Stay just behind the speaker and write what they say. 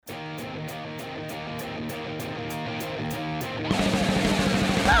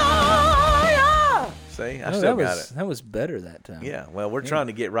See, I still got it. That was better that time. Yeah, well, we're trying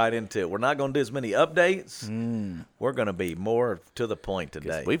to get right into it. We're not going to do as many updates. We're going to be more to the point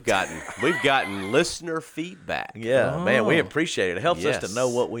today. We've gotten listener feedback. Yeah, man, we appreciate it. It helps us Yes. to know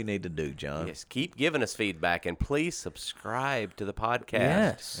what we need to do, John. Yes, keep giving us feedback, and please subscribe to the podcast.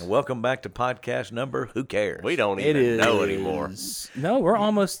 Yes. And welcome back to podcast number Who Cares? We don't even know anymore. No, we're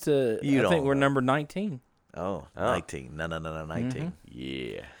almost to, I don't think we're know. number 19. Oh, 19. No, 19.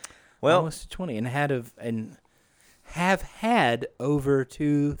 Yeah. Well, Almost to 20 and have had over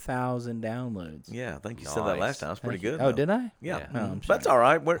 2,000 downloads. yeah, I think you said that Nice. last time. It's pretty Thank you. good. Oh, though. did I? Yeah, No, I'm that's sorry. all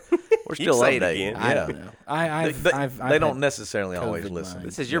right. We're still say it updating. again. Yeah. I don't know. I've They had don't necessarily always COVID listen.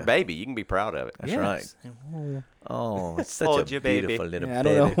 This is your baby. You can be proud of it. That's yes. right. Oh, it's such Hold a your baby. beautiful little Yeah, I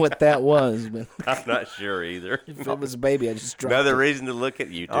don't know baby. what that was, but I'm not sure either. if it was a baby, I just dropped Another it. reason to look at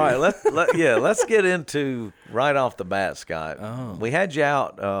you two. All right, let's get into right off the bat, Scott. Oh. We had you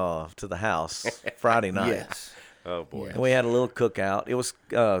out to the house Friday night. Yes. Oh, boy. Yeah. And we had a little cookout. It was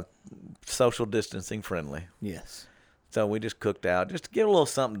social distancing friendly. Yes. So we just cooked out just to get a little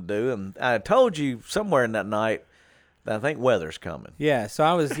something to do. And I told you somewhere in that night that I think weather's coming. Yeah, so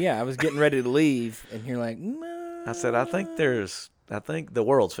I was getting ready to leave, and you're like, no. I said, I think the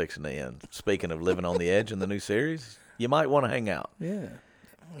world's fixing to end. Speaking of living on the edge in the new series, you might want to hang out. Yeah.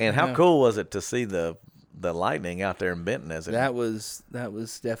 And how cool was it to see the lightning out there in Benton as it That was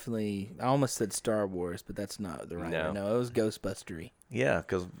definitely, I almost said Star Wars, but that's not the right No. one. No, it was Ghostbustery. Yeah,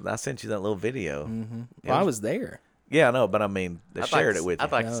 because I sent you that little video. Mm-hmm. Well, I was there. Yeah, I know, but I mean, they shared it with you.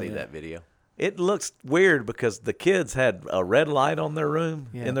 I'd like to Oh, see yeah. that video. It looks weird because the kids had a red light on their room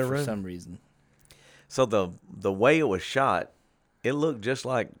Yeah, in their for room. some reason. So the way it was shot, it looked just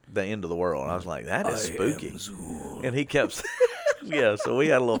like the end of the world. I was like, that is spooky. And he kept, yeah. So we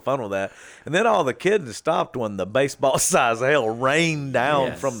had a little fun with that. And then all the kids stopped when the baseball size hail rained down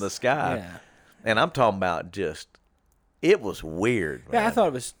Yes. from the sky. Yeah. And I'm talking about just, it was weird. Yeah, I man. thought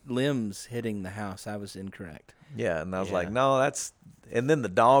it was limbs hitting the house. I was incorrect. Yeah, and I was Yeah. like, no, that's. And then the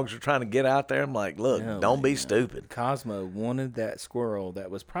dogs were trying to get out there. I'm like, look, No, don't be man. stupid. Cosmo wanted that squirrel that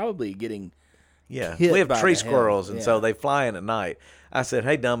was probably getting Yeah, hit we have by tree the hail. squirrels, and so Yeah. they fly in at night. I said,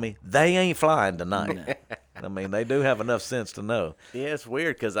 hey, dummy, they ain't flying tonight. I mean, they do have enough sense to know. Yeah, it's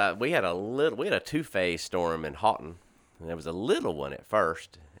weird because we had a two-phase storm in Houghton, and there was a little one at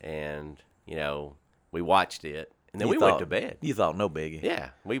first, and we watched it, and then we went to bed. You thought no biggie.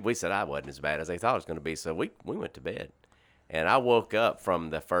 Yeah, we said I wasn't as bad as they thought it was going to be, so we went to bed, and I woke up from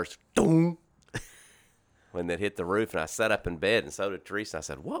the first doom when it hit the roof, and I sat up in bed, and so did Teresa. I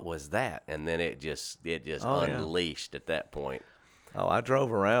said, "What was that?" And then it just Oh, yeah. unleashed at that point. Oh, I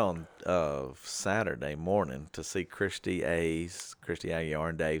drove around Saturday morning to see Christy Aguiar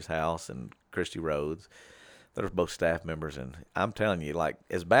and Dave's house, and Christy Rhodes. They were both staff members, and I'm telling you, like,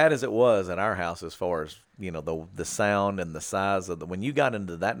 as bad as it was at our house as far as, the sound and the size of when you got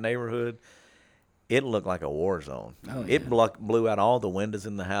into that neighborhood, it looked like a war zone. Oh, It blew out all the windows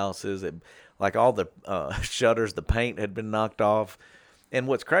in the houses. Like all the shutters, the paint had been knocked off. And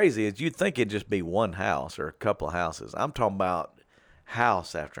what's crazy is you'd think it'd just be one house or a couple of houses. I'm talking about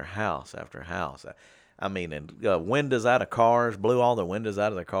house after house after house. I mean, and windows out of cars, blew all the windows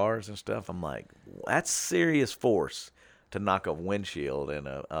out of the cars and stuff. I'm like, that's serious force to knock a windshield and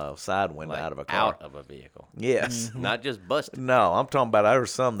a side window out of a car. Out of a vehicle. Yes. Not just busted. No, I'm talking about there were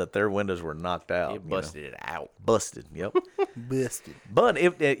some that their windows were knocked out. It busted it out. Busted, yep. busted. But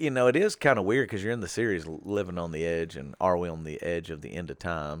it is kind of weird because you're in the series living on the edge, and are we on the edge of the end of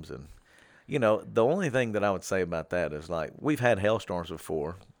times? And the only thing that I would say about that is, like, we've had hailstorms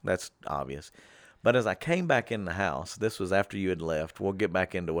before. That's obvious. But as I came back in the house, this was after you had left. We'll get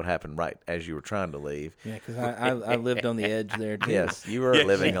back into what happened right as you were trying to leave. Yeah, because I lived on the edge there, too. Yes, you were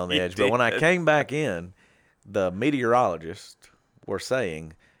living on the edge. But when I came back in, the meteorologists were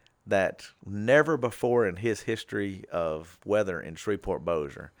saying that never before in his history of weather in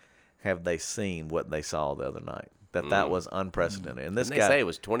Shreveport-Bossier have they seen what they saw the other night. That was unprecedented. And this Didn't they guy, say it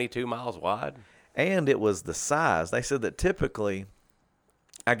was 22 miles wide? and it was the size. They said that typically,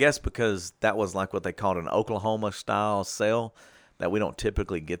 I guess because that was like what they called an Oklahoma-style cell, that we don't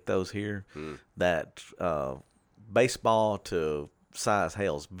typically get those here, that baseball to size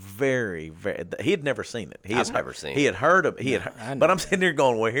hail's very, very. He had never seen it. I've never seen He it. had heard of. I But know I'm sitting there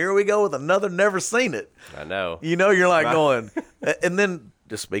going, well, here we go with another never seen it. I know. You're like going, and then.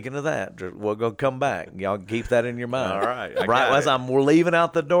 Just speaking of that, we're going to come back. Y'all keep that in your mind. All right, I Right got as it. we're leaving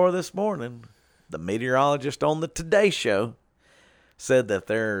out the door this morning, the meteorologist on the Today Show said that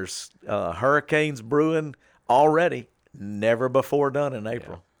there's hurricanes brewing already, never before done in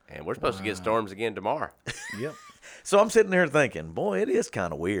April. And we're supposed to get storms again tomorrow. Yep. So I'm sitting there thinking, boy, it is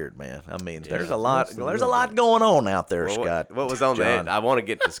kind of weird, man. I mean, there's a lot absolutely. going on out there, Well, Scott. what was on the John. end? I want to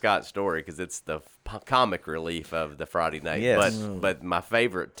get to Scott's story because it's the comic relief of the Friday night. Yes. But my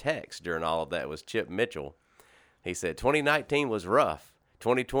favorite text during all of that was Chip Mitchell. He said, 2019 was rough.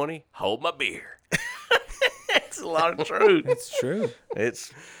 2020, hold my beer. It's a lot of truth. It's true.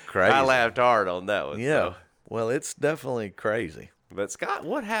 It's crazy. I laughed hard on that one. Yeah. So. Well, it's definitely crazy. But Scott,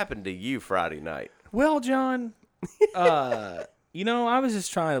 what happened to you Friday night? Well, John, I was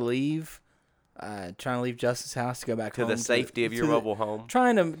just trying to leave Justin's house to go back To home the safety of your to mobile home?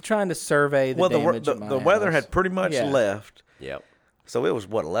 Trying to survey the Well, damage at my the weather house. had pretty much Yeah. left. Yep. So it was,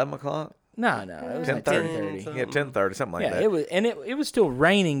 what, 11 o'clock? No, it was like 10:30. 10:30. Yeah, 10:30, something like Yeah, that. it was, and it was still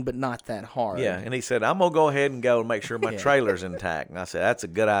raining, but not that hard. Yeah, and he said, I'm going to go ahead and go and make sure my Yeah. trailer's intact. And I said, that's a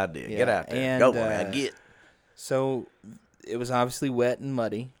good idea. Get Yeah, out there. and, Go, man. Get. So it was obviously wet and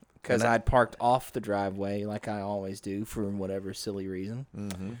muddy because I'd parked off the driveway like I always do for whatever silly reason.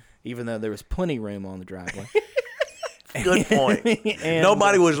 Mm-hmm. Even though there was plenty room on the driveway. Good point. And,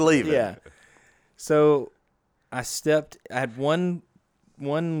 Nobody was leaving. Yeah. So I had one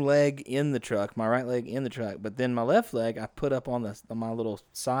leg in the truck, my right leg in the truck, but then my left leg I put up on my little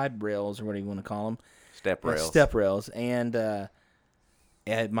side rails, or what do you want to call them? Step rails. Step rails, and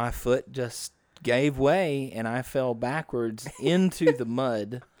my foot just gave way, and I fell backwards into the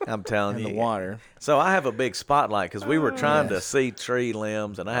mud I'm telling and you. the water. So I have a big spotlight because we were trying to see tree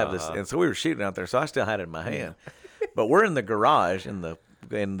limbs, and I have this, and so we were shooting out there. So I still had it in my hand, but we're in the garage, and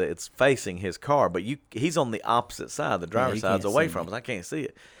it's facing his car, but he's on the opposite side. The driver's you side's can't away see from us. I can't see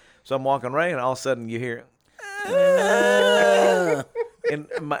it. So I'm walking right, and all of a sudden you hear, and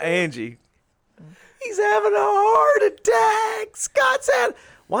my Angie, he's having a heart attack. Scott's had.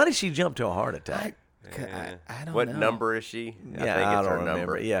 Why did she jump to a heart attack? I don't What know. number is she? Yeah, think I it's her don't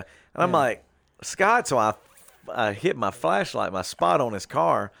remember. number. Yeah, and I'm like, Scott. So I hit my flashlight, my spot on his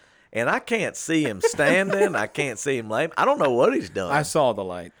car, and I can't see him standing. I can't see him laying. I don't know what he's done. I saw the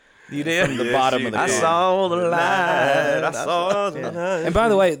light. You did From the bottom of the I car. saw the light. I saw the light. And by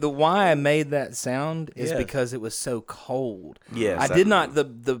the way, the why I made that sound is Yes. because it was so cold. Yes, I did not.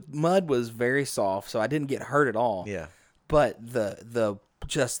 The mud was very soft, so I didn't get hurt at all. Yeah. But the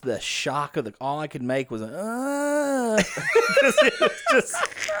just the shock of all I could make was it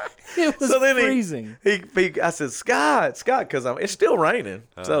was So then freezing. I said, Scott, because it's still raining.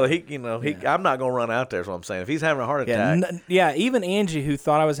 So I'm not gonna run out there. Is what I'm saying. If he's having a heart attack, Even Angie, who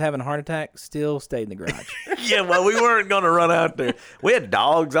thought I was having a heart attack, still stayed in the garage. yeah. Well, we weren't gonna run out there. We had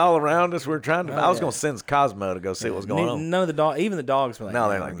dogs all around us. We were trying to. I was gonna send Cosmo to go see what's going on. None of the even the dogs were like, No,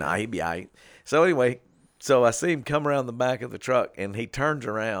 they're like, nah, he'd be all right. So anyway, so I see him come around the back of the truck, and he turns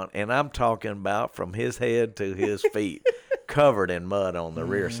around, and I'm talking about from his head to his feet, covered in mud on the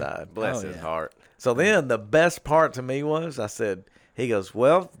rear side. Bless his heart. So then the best part to me was, he goes,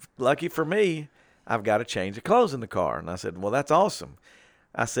 well, lucky for me, I've got to change the clothes in the car. And I said, well, that's awesome.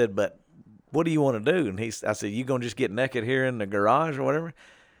 I said, but what do you want to do? And I said, you going to just get naked here in the garage or whatever?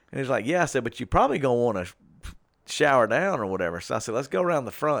 And he's like, yeah. I said, but you probably going to want to shower down or whatever. So I said, let's go around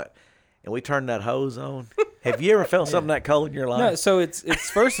the front. And we turned that hose on. Have you ever felt something that cold in your life? No, so it's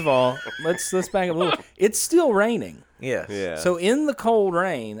first of all, let's back up a little. It's still raining. Yes. Yeah. So in the cold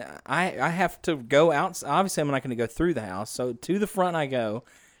rain, I have to go out. Obviously, I'm not going to go through the house. So to the front I go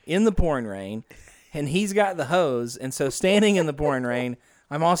in the pouring rain, and he's got the hose. And so standing in the pouring rain,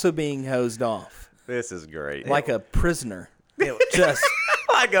 I'm also being hosed off This is great. like a prisoner. Just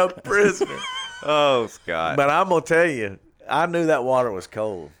Like a prisoner. Oh, Scott. But I'm going to tell you, I knew that water was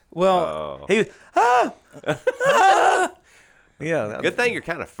cold. well, He was, yeah. Good thing you're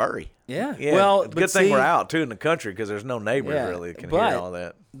kind of furry. yeah. Yeah. Well, it's a but good thing see, we're out too in the country because there's no neighbors Yeah, really that can but- hear all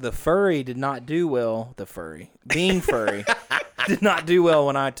that. The furry did not do well. Being furry, did not do well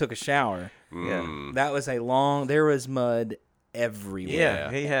when I took a shower. Yeah. That was there was mud everywhere. Yeah,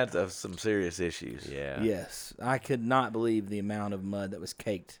 he had some serious issues. Yeah. Yes, I could not believe the amount of mud that was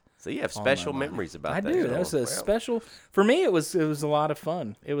caked. So you have special memories about I that. do. That was a special for me. It was a lot of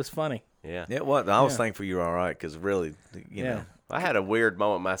fun. It was funny. Yeah. Yeah, well, I was thankful you were all right because really, you Yeah. know. I had a weird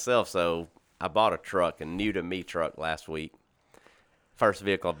moment myself. So I bought a truck, a new to me truck last week. First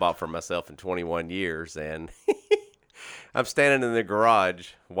vehicle I bought for myself in 21 years. And I'm standing in the garage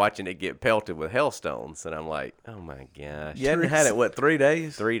watching it get pelted with hailstones. And I'm like, oh my gosh. You hadn't had it, what, 3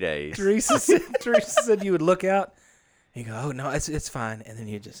 days? 3 days. Teresa said you would look out. You go, oh no, it's fine, and then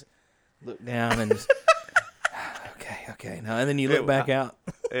you just look down and just okay, no, and then you look back out.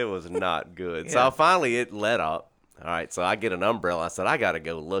 It was not good. Yeah. So finally it let up. All right, so I get an umbrella. I said, I got to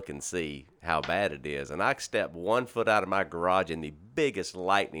go look and see how bad it is. And I stepped 1 foot out of my garage and the biggest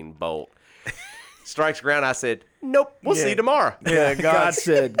lightning bolt strikes ground. I said, nope, we'll see you tomorrow. Yeah, God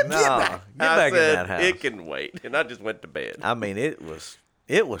said, no, get back in that house. It can wait. And I just went to bed. I mean, it was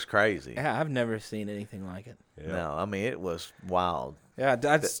crazy. yeah, I've never seen anything like it. No, I mean, it was wild. Yeah,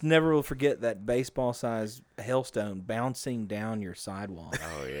 I just never will forget that baseball-sized hailstone bouncing down your sidewall.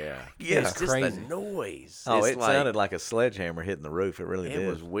 Oh, yeah. Yeah. It's just Crazy. the noise. Oh, It's it sounded like a sledgehammer hitting the roof. It really It did.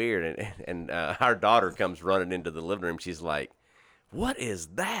 was weird. And our daughter comes running into the living room. She's like, what is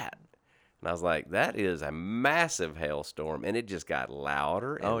that? And I was like, that is a massive hailstorm. And it just got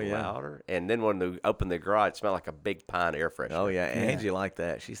louder and louder. And then when they opened the garage, it smelled like a big pine air freshener. Oh, yeah. Angie liked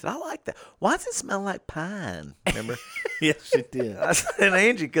that. She said, I like that. Why does it smell like pine? Remember? Yes, it did. I said,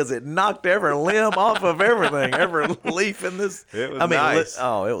 Angie, because it knocked every limb off of everything, every leaf in this. It was I mean,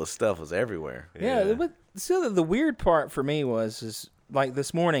 nice. stuff was everywhere. Yeah, but so the weird part for me is like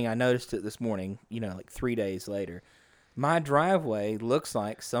this morning, I noticed it this morning, like 3 days later. My driveway looks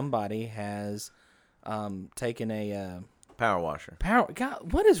like somebody has taken a Power washer. power.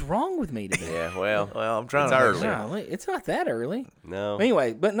 God, what is wrong with me today? Yeah, well, Well, I'm trying It's to make early. sure. No, it's not that early. no.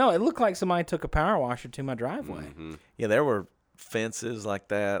 Anyway, but no, it looked like somebody took a power washer to my driveway. Yeah, there were fences like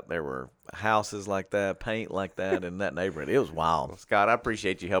that. There were houses like that, paint like that in that neighborhood. It was wild. Scott, I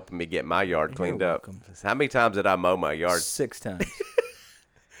appreciate you helping me get my yard cleaned up. welcome. How many times did I mow my yard? 6 times.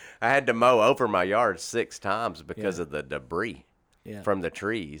 I had to mow over my yard 6 times because of the debris Yeah. from the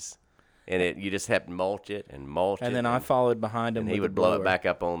trees. And you just have to mulch it and mulch it. And then I followed behind him and with he a would blow blower. it back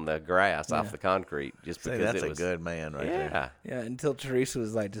up on the grass off the concrete just See, because that's it a was good man right yeah. there. Yeah, until Teresa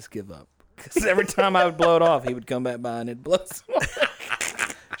was like, just give up. Because every time I would blow it off, he would come back by and it'd blow some more.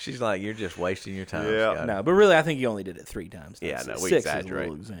 She's like, you're just wasting your time. Yeah. Scott. No, but really, I think you only did it 3 times. Yeah, That's- no, we 6 exaggerate. Is a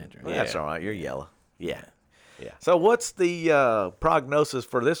little exaggerate. Well, that's all right. You're yellow. Yeah. So what's the prognosis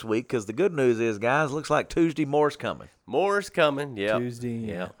for this week? Because the good news is, guys, looks like Tuesday more's coming. More's coming. Yeah. Tuesday.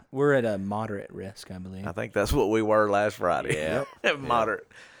 Yeah. Yep. We're at a moderate risk, I believe. I think that's what we were last Friday. Yeah. Moderate.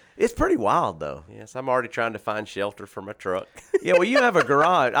 It's pretty wild, though. Yes, I'm already trying to find shelter for my truck. Yeah, well, you have a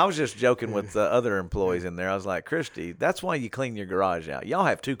garage. I was just joking with the other employees in there. I was like, Christy, that's why you clean your garage out. Y'all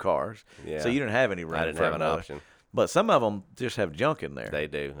have 2 cars, Yeah. so you didn't have any room I didn't for have an another. option. But some of them just have junk in there. They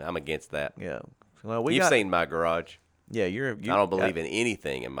do. I'm against that. Yeah. Well, we You've got, seen my garage. Yeah, you I don't believe in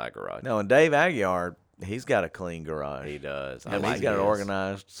anything in my garage. No, and Dave Aguiar, he's got a clean garage. He does. And he's got it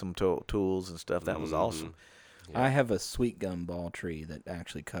organized, some tools and stuff. That was awesome. I have a sweet gum ball tree that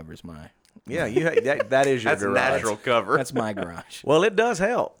actually covers my. Yeah, that is your That's garage. natural cover. That's my garage. Well, it does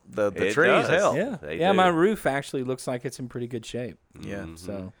help. The It trees does. help. Yeah, They yeah. do. My roof actually looks like it's in pretty good shape. Yeah.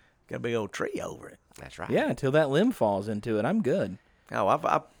 So Got a big old tree over it. That's right. yeah, until that limb falls into it, I'm good. Oh,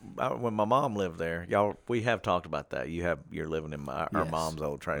 I when my mom lived there, we have talked about that. You're living in our Yes. mom's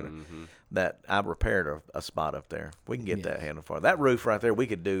old trailer. That I repaired a spot up there. We can get that handled for that roof right there. We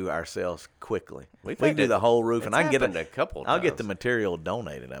could do ourselves quickly. We can do the whole roof, and I can get happened a couple I'll get the times. material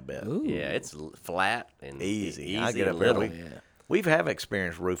donated. I bet Ooh. Yeah, it's flat and easy. easy I get and up there. little. Yeah. We've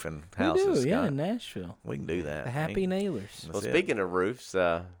experienced roofing We houses. do, yeah, Scott. in Nashville. We can do that. The Happy Nailers. Well, That's it. speaking of roofs,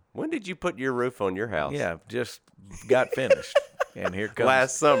 when did you put your roof on your house? Yeah, just got finished, and here comes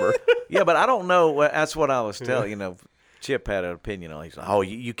Last summer. Yeah, but I don't know. That's what I was telling. Chip had an opinion on it. He's like, oh,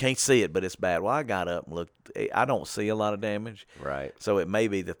 you can't see it, but it's bad. Well, I got up and looked. I don't see a lot of damage. Right. So it may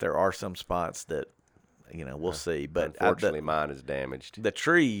be that there are some spots that, we'll see. But Unfortunately, mine is damaged. the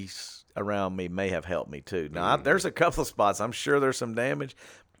trees around me may have helped me too. Now, there's a couple of spots. I'm sure there's some damage,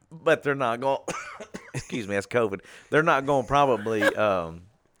 but they're not going. Excuse me, that's COVID. They're not going to probably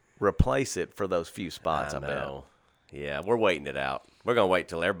replace it for those few spots. I bet. know. Yeah, we're waiting it out. We're gonna wait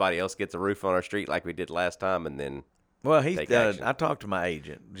till everybody else gets a roof on our street like we did last time, and then Well, Take action. I talked to my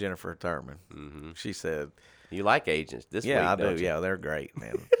agent, Jennifer Thurman. She said, you like agents this week. "Yeah, I don't do. you? Yeah, they're great,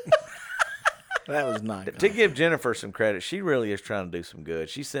 man." That was nice. To give Jennifer some credit, she really is trying to do some good.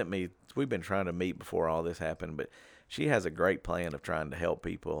 She sent me. We've been trying to meet before all this happened, but she has a great plan of trying to help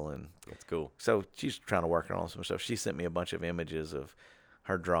people, and That's cool. so she's trying to work on some stuff. She sent me a bunch of images of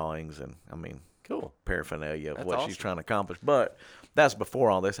her drawings, and Cool. paraphernalia of That's what she's awesome. trying to accomplish. But that's before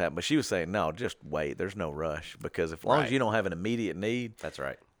all this happened. But she was saying, no, just wait. There's no rush, because as long as Right. you don't have an immediate need, That's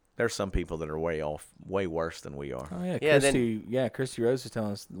right. there's some people that are way worse than we are. Oh yeah, Yeah, then- Christy Rose was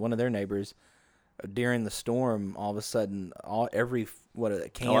telling us one of their neighbors during the storm, all of a sudden, a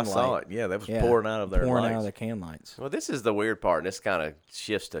can Oh, I light. saw it. Yeah, that was pouring out of their pouring lights. out of their can lights. Well, this is the weird part, and this kind of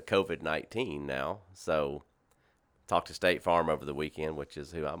shifts to COVID-19 now. So, talked to State Farm over the weekend, which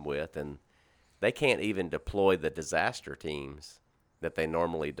is who I'm with, and they can't even deploy the disaster teams that they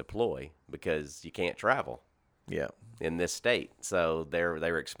normally deploy because you can't travel. Yeah. in this state. So they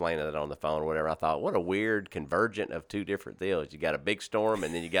were explaining it on the phone or whatever. I thought, what a weird convergent of two different deals. You got a big storm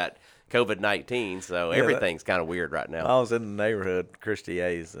and then you got COVID-19. So everything's kind of weird right now. I was in the neighborhood, Christy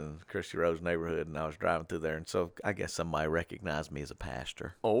A's and Christy Rose neighborhood, and I was driving through there, and so I guess somebody recognized me as a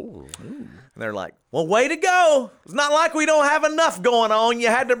pastor. Oh, And they're like, well, way to go. It's not like we don't have enough going on. You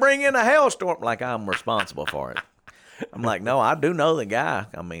had to bring in a hailstorm. Like I'm responsible for it. I'm like, no, I do know the guy.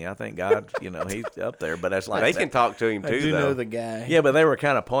 I mean, I think God, he's up there. But that's like they can talk to him I too, do though. know the guy. Yeah, but they were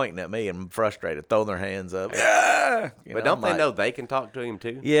kind of pointing at me and frustrated, throwing their hands up. Yeah. But don't they know they can talk to him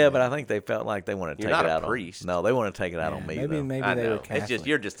too? Yeah, but I think they felt like they wanted to You're take not it a out priest. on. No, they want to take it out on me. Maybe though. I they know. were Catholic. It's just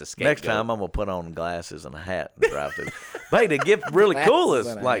you're just a scapegoat. Next time I'm gonna put on glasses and a hat and drive through. But hey, to get really cool Glasses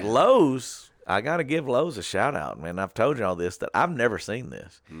is and a like hat. Lowe's. I gotta give Lowe's a shout out, man. I've told you all this that I've never seen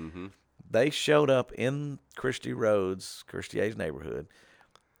this. Mm-hmm. They showed up in Christy A's neighborhood,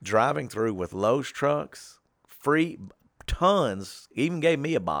 driving through with Lowe's trucks, free tons. Even gave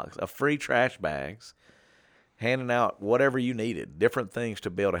me a box of free trash bags, handing out whatever you needed, different things to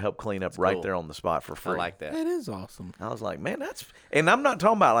be able to help clean up right cool. there on the spot for free. I like that. That is awesome. I was like, man, and I'm not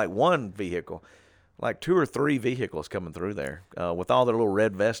talking about like one vehicle, like 2 or 3 vehicles coming through there with all their little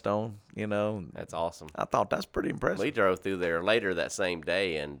red vest on, That's awesome. I thought that's pretty impressive. We drove through there later that same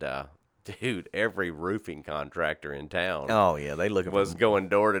day, and dude, every roofing contractor in town Oh yeah, they looking was for, going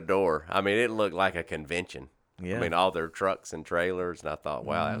door to door. I mean, it looked like a convention. Yeah. I mean, all their trucks and trailers, and I thought,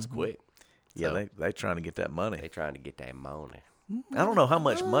 wow, that was quick. yeah, So, they trying to get that money. they trying to get that money. I don't know how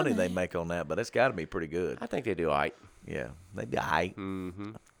much money they make on that, but it's got to be pretty good. I think they do all right. Yeah, they be aight.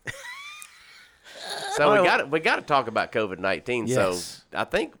 Mm-hmm. So we got to talk about COVID-19. Yes. So I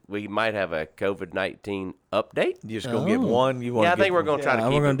think we might have a COVID-19 update. You just gonna get one. You want? Yeah, I think we're going to try to Yeah,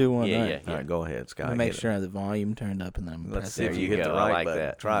 keep we're gonna it- do one, Yeah, right. yeah, All yeah. right, go ahead, Scott. I make hit it. sure I have the volume turned up and then I'm Let's press see if it. you you hit the go. I right like button.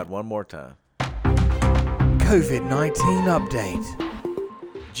 that. Try it one more time. COVID-19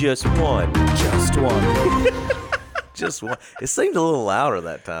 update. Just one. Just one. Just one. It seemed a little louder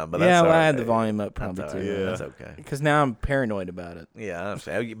that time, but Yeah, that's well, all I had right. the volume up That's probably all too. right. That's okay. Because now I'm paranoid about it. Yeah, I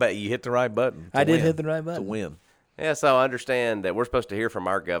understand. But you hit the right button. to I did win. hit the right button. to win. Yeah, so I understand that we're supposed to hear from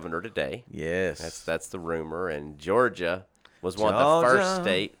our governor today. Yes. That's the rumor, and Georgia was one of the first Georgia.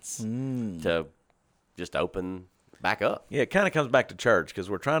 states to just open back up. Yeah, it kind of comes back to church because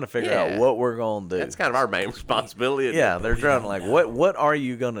we're trying to figure out Yeah. what we're going to do. That's kind of our main responsibility. isn't Yeah, it? they're trying to like, what are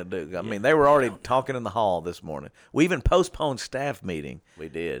you going to do? I mean, they were already talking in the hall this morning. We even postponed staff meeting We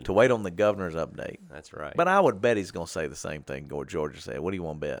did. to wait on the governor's update. That's right. But I would bet he's going to say the same thing what Georgia said. What do you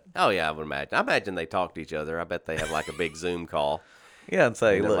want to bet? oh yeah, I would imagine. I imagine they talk to each other. I bet they have like a big Zoom call. Yeah, and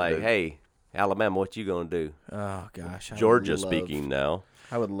say, And they're look, like, dude, hey, Alabama, what you gonna do? Oh gosh. I would Georgia love- speaking now.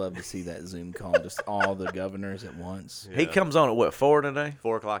 I would love to see that Zoom call, just all the governors at once. he comes on at what, 4 today?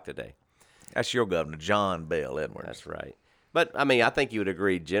 4:00 today. That's your governor, John Bell Edwards. That's right. But I mean, I think you would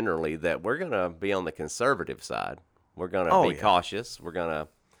agree generally that we're gonna be on the conservative side. We're gonna Oh, be yeah. cautious. We're gonna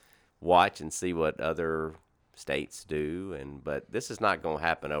watch and see what other states do, but this is not gonna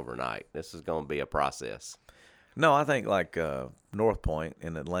happen overnight. This is gonna be a process. No, I think like North Point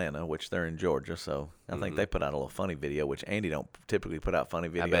in Atlanta, which they're in Georgia, so I think they put out a little funny video, which Andy don't typically put out funny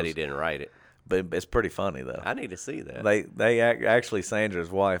videos. Mm-hmm. I bet he didn't write it. But it's pretty funny though. I need to see that. Actually Sandra's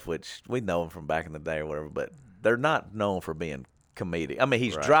wife, which we know him from back in the day or whatever, but they're not known for being comedic. I mean,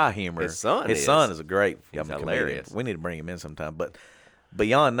 he's Right. dry humor. His son His is. son is a great He's comedian. hilarious. We need to bring him in sometime. But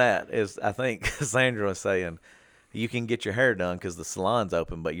beyond that is, I think Sandra was saying, you can get your hair done because the salon's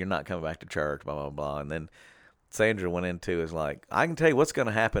open, but you're not coming back to church, blah, blah, blah. And then Sandra went into is like, I can tell you what's going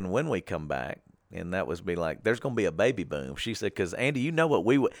to happen when we come back. And that was be like, there's going to be a baby boom. She said, because Andy, you know what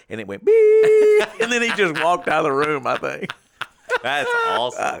we would. And it went, beep. And then he just walked out of the room, I think. That's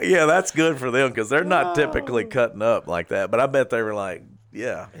awesome. Yeah, that's good for them because they're not typically cutting up like that. But I bet they were like,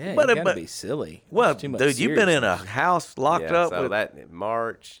 yeah. Yeah, but you gotta be silly. well, It's too much dude, you've been in a seriousness. house locked yeah, up so with. that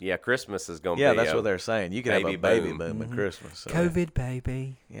March, Christmas is gonna Yeah, be. that's a- what they're saying. You can have a baby baby boom. boom at Christmas. So, COVID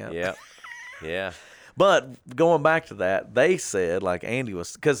baby. yeah. Yeah, yeah. But going back to that, they said, like Andy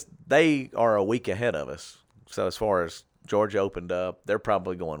was, because they are a week ahead of us. So as far as Georgia opened up, they're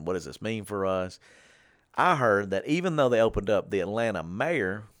probably going, what does this mean for us? I heard that even though they opened up, the Atlanta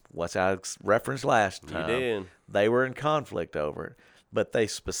mayor, which I referenced last time, did. they were in conflict over it. But they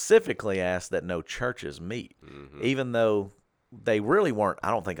specifically asked that no churches meet, even though they really weren't,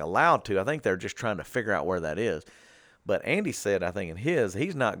 I don't think, allowed to. I think they're just trying to figure out where that is. But Andy said, I think in his,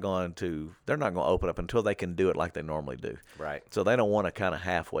 they're not going to open up until they can do it like they normally do. Right. So they don't want to kind of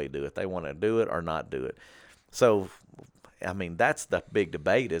halfway do it. They want to do it or not do it. So I mean, that's the big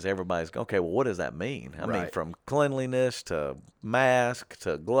debate is everybody's, okay, well, what does that mean? I mean, Right. from cleanliness to mask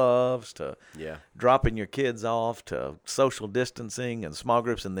to gloves to Yeah. dropping your kids off to social distancing and small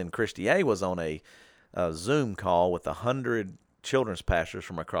groups. And then Christy A was on a Zoom call with 100 children's pastors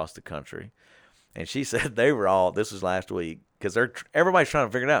from across the country. And she said they were all, this was last week, because everybody's trying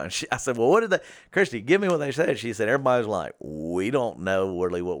to figure it out. And I said, well, what did they, Christy, give me what they said. She said, everybody's like, we don't know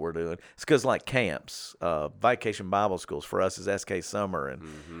really what we're doing. It's because like camps, vacation Bible schools for us is SK Summer.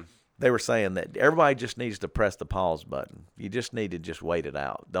 And they were saying that everybody just needs to press the pause button. You just need to just wait it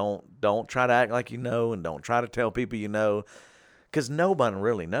out. Don't try to act like you know, and don't try to tell people you know, because nobody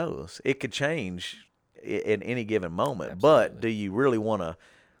really knows. It could change in any given moment. But do you really want to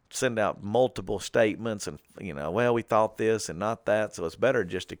send out multiple statements and, well, we thought this and not that? So it's better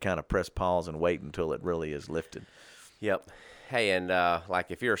just to kind of press pause and wait until it really is lifted. Yep. Hey, and like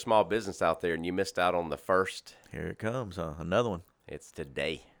if you're a small business out there and you missed out on the first, Here it comes, another one. it's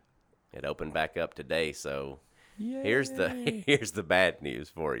today. It opened back up today. So Yay. here's the bad news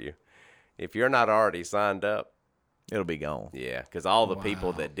for you. If you're not already signed up, It'll be gone. yeah, because all the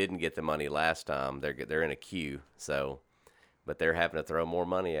people that didn't get the money last time, they're in a queue. So, but they're having to throw more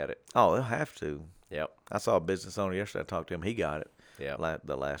money at it. Oh, they'll have to. Yep. I saw a business owner yesterday. I talked to him. He got it. Yeah.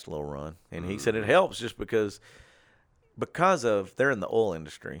 The last little run, and he said it helps just because of they're in the oil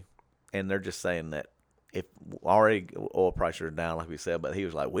industry, and they're just saying that if already oil prices are down, like we said, but he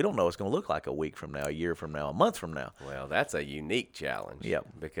was like, we don't know what it's going to look like a week from now, a year from now, a month from now. Well, that's a unique challenge. Yep.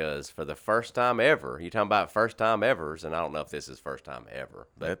 Because for the first time ever, you're talking about first time evers, and I don't know if this is first time ever,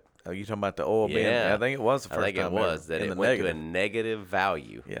 but Are you talking about the oil being? yeah, I think it was the first I think time it was ever that in it the went to a negative. negative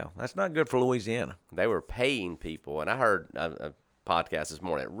value. Yeah, that's not good for Louisiana. They were paying people, and I heard a podcast this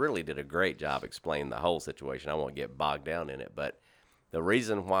morning that really did a great job explaining the whole situation. I won't get bogged down in it, but the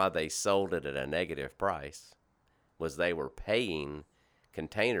reason why they sold it at a negative price was they were paying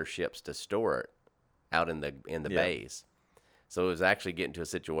container ships to store it out in the Yeah. bays. So it was actually getting to a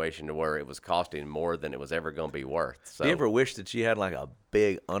situation to where it was costing more than it was ever going to be worth. So Do you ever wish that you had like a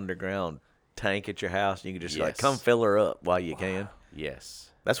big underground tank at your house and you could just like Yes. come fill her up while you can? yes.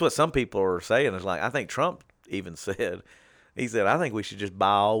 That's what some people are saying. It's like, I think Trump even said, he said, I think we should just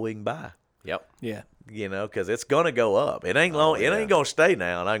buy all we can buy, Yep. Yeah. because it's going to go up. It ain't long. It yeah. ain't going to stay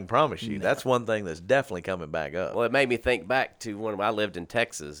down. I can promise you. That's one thing that's definitely coming back up. Well, it made me think back to when I lived in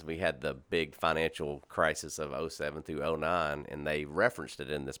Texas. We had the big financial crisis of 07 through 09, and they referenced it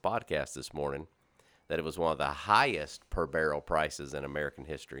in this podcast this morning that it was one of the highest per barrel prices in American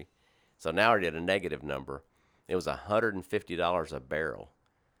history. So now we're at a negative number. It was $150 a barrel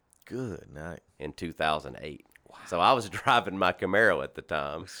Good night. in 2008. Wow. So I was driving my Camaro at the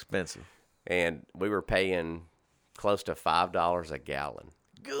time, Expensive. and we were paying close to $5 a gallon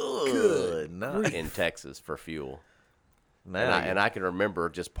Good night. in Texas for fuel. Now And I can remember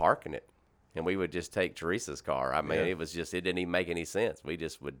just parking it, and we would just take Teresa's car. I mean, Yeah. it didn't even make any sense. We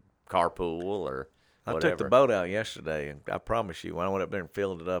just would carpool or I whatever. took the boat out yesterday, and I promise you, when I went up there and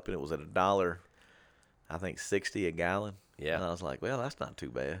filled it up, and it was at $1, I think 60 a gallon. Yeah. And I was like, well, that's not too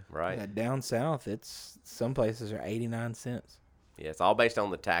bad. Right. Yeah, down south, it's some places are 89 cents. Yeah, it's all based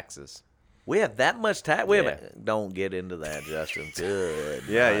on the taxes. We have that much tax. We Yeah. haven't. Don't get into that, Justin. Good.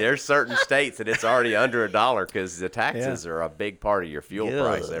 Yeah, night. there's certain states that it's already under $1 because the taxes are a big part of your fuel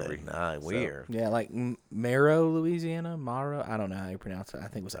price Good every. night. so- We're. Yeah, like Maro, Louisiana, Maro. I don't know how you pronounce it. I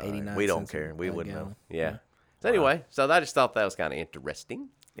think it was 89. we don't cents care. We a wouldn't know. gallon. Yeah. So anyway, so I just thought that was kind of interesting.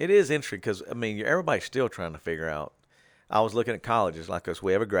 It is interesting because I mean, everybody's still trying to figure out. I was looking at colleges like us.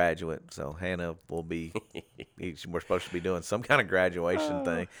 We have a graduate, so Hannah will be. We're supposed to be doing some kind of graduation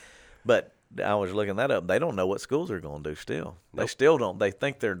thing, but I was looking that up. They don't know what schools are going to do. Still, they still don't. They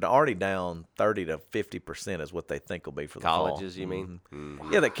think they're already down 30 to 50% is what they think will be for the fall. Colleges, you mean?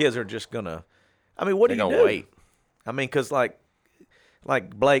 Yeah, the kids are just gonna. I mean, what They're do you gonna do? wait. I mean, because like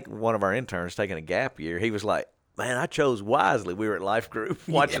Blake, one of our interns, taking a gap year. He was like, "Man, I chose wisely." We were at Life Group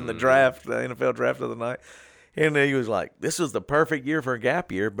watching the draft, the NFL draft of the night, and he was like, "This was the perfect year for a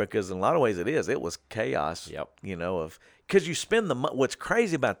gap year because in a lot of ways it is. It was chaos. Yep. Because you spend what's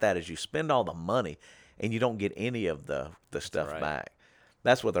crazy about that is you spend all the money and you don't get any of the stuff right. back.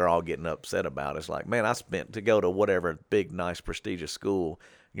 That's what they're all getting upset about. It's like, man, I spent to go to whatever big, nice, prestigious school.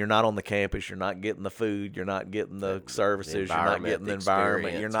 You're not on the campus. You're not getting the food. You're not getting the services. You're not getting the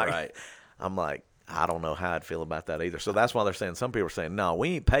environment. You're not. Right. I'm like, I don't know how I'd feel about that either. So that's why they're saying, some people are saying, no, we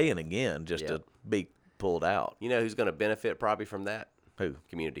ain't paying again just to be pulled out. You know who's going to benefit probably from that? Who?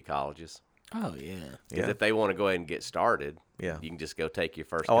 Community colleges. Oh, yeah. Because Yeah. if they want to go ahead and get started, Yeah. you can just go take your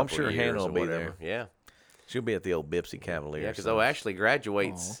first. Oh, I'm couple sure years Hannah or will be whatever. there. Yeah, She'll be at the old Bipsy Cavaliers. yeah. Because so. Ashley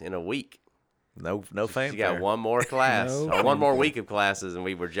graduates in a week. No fanfare. She got one more class, No or one more fanfare. week of classes, and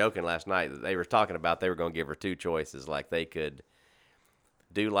we were joking last night that they were talking about they were going to give her two choices. Like they could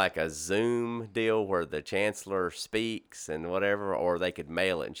do like a Zoom deal where the chancellor speaks and whatever, or they could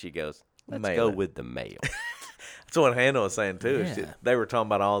mail it. And she goes, let's Mail go it. with the mail. That's what Hannah was saying too. Yeah. They were talking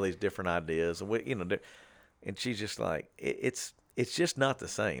about all these different ideas, and and she's just like, it's just not the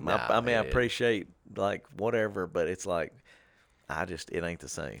same. Nah, I mean, I it is. appreciate like whatever, but it's like, it ain't the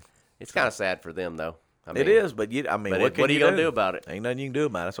same. It's kind of sad for them, though. I mean, It is, but But what what are you gonna gonna do about it? Ain't nothing you can do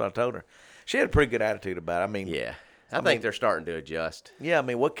about it. That's what I told her. She had a pretty good attitude about it. I mean, Yeah. I think they're starting to adjust. yeah. I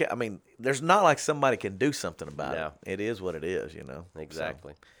mean, there's not like somebody can do something about No. it. It is what it is, So,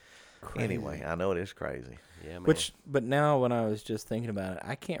 Exactly. anyway, I know it is crazy. Yeah, man. But now when I was just thinking about it,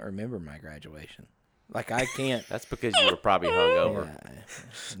 I can't remember my graduation. Like I can't. That's because you were probably hungover.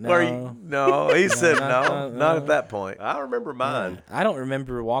 No, Were you- no, he said no, no, not no. at that point. I remember mine. I don't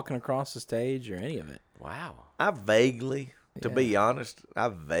remember walking across the stage or any of it. Wow. I vaguely, to Yeah. be honest, I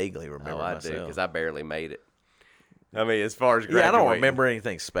vaguely remember Oh, I do, myself. because I barely made it. I mean, as far as I graduating. don't remember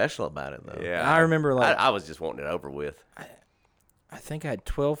anything special about it though. Yeah. I remember, like- I was just wanting it over with. I think I had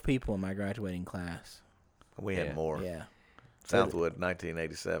 12 people in my graduating class. We Yeah. had more. Yeah. Southwood,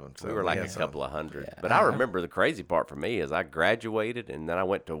 1987. So We were like had a some. couple of hundred. Yeah. But I remember the crazy part for me is I graduated and then I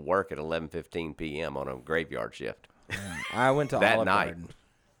went to work at 11:15 p.m. on a graveyard shift. I went to That Olive night. Garden.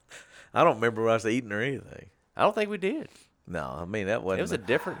 I don't remember us eating or anything. I don't think we did. No, I mean that wasn't. It was a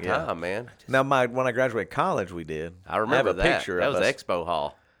different time, man. Now, when I graduated college, we did. I remember have a that. picture That of was us. Expo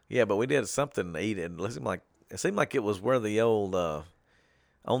Hall. Yeah, but we did something to eat, and it seemed like it was where the old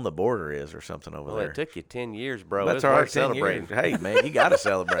on the border is or something over Well, there. it took you 10 years, bro. That's it all was right. worth 10 celebrating. years. Hey, man, you got to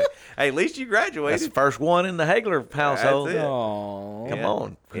celebrate. Hey, at least you That's graduated. the first one in the Hagler household. That's it. Oh. Come Yeah.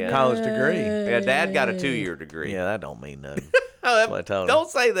 on, Yeah. college degree. Yeah, Dad got a 2-year degree. Yeah, that don't mean nothing. Oh, what I told him. don't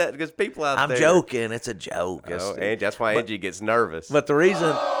say that because people out I'm there. joking. It's a joke. It's- Oh, and that's why Angie gets nervous. But the reason,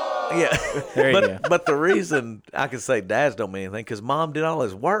 yeah, There you go. but the reason I can say dads don't mean anything because mom did all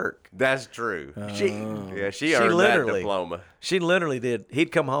his work. That's true. She She earned that literally- diploma. She literally did.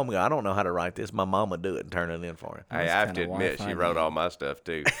 He'd come home and go, I don't know how to write this. My mom would do it and turn it in for him. Hey, I have to kinda admit, she Wi-Fi wrote man. all my stuff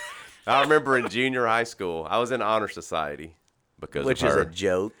too. I remember in junior high school, I was in honor society because Which of is her. a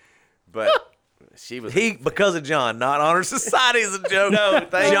joke. But she was. Because of John, not honor society is a joke. No,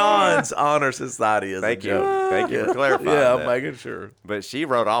 thank you. John's honor society is Thank a you, joke. thank you for clarifying. Yeah, I'm that. making sure. But she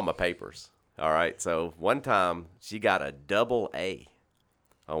wrote all my papers. All right. So one time she got a double A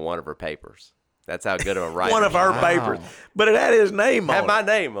on one of her papers. That's how good of a writer. One of she her was. papers, but it had his name on Had it. my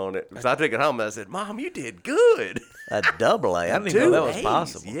name on it. So I took it home and I said, "Mom, you did good." A double A. I didn't even know that Two was A's,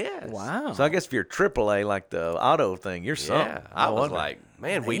 possible. Yes. Wow. So I guess if you're triple A, like the auto thing, you're something. Yeah. I No was wonder. like,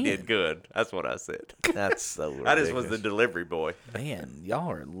 man, we did good. That's what I said. That's so ridiculous. I just was the delivery boy. Man, y'all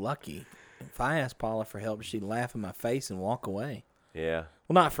are lucky. If I asked Paula for help, she'd laugh in my face and walk away. Yeah.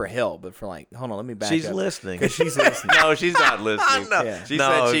 Well, not for help, but for like, hold on, let me back She's up. listening. 'Cause she's listening. No, she's not listening. No. Yeah. She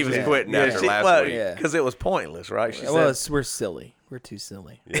No, said she was yeah. quitting Yeah, after last week. Yeah. Because it was pointless, right? She Well, said, we're silly. We're too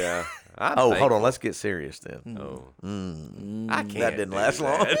silly. Yeah. I'm "Oh, hold thankful. on, let's get serious then." Oh. I can't. That didn't do last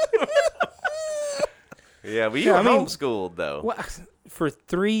long. that. Yeah, well, you Yeah, were I mean- homeschooled though. Well, for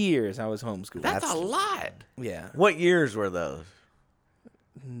 3 years, I was homeschooled. That's a lot. yeah. What years were those?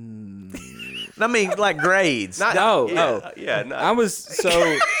 I mean, like grades. Not, No, yeah, no. Yeah, no. I was so.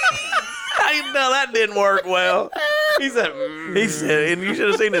 No, that didn't work well. he said, He said, and you should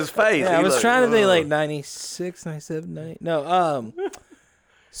have seen his face. Yeah, I He was looked, trying to think "Ugh." like 96, 97, 90. No,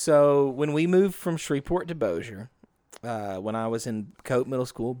 so when we moved from Shreveport to Bossier, when I was in Cope Middle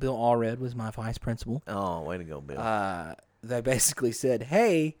School, Bill Allred was my vice principal. Oh, way to go, Bill. They basically said,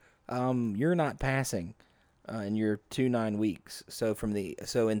 "Hey, you're not passing in your 9 weeks." So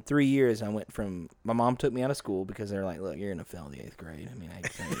in 3 years, I went from my mom took me out of school because they're like, "Look, you're gonna fail the 8th grade." I mean, I hate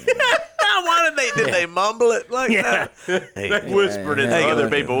to tell you. Why did they mumble it like that? they Hey, whispered it Hey, to other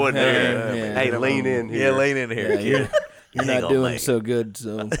look. people, wouldn't they? Yeah, yeah. Hey, lean in here. yeah, lean in here. Yeah, you're Ain't not gonna doing make so good.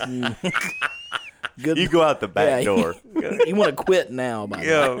 So good. You go out the back Yeah, door. You want to quit now? By the way.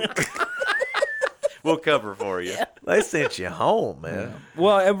 Yo, We'll cover for you. they sent you home, man.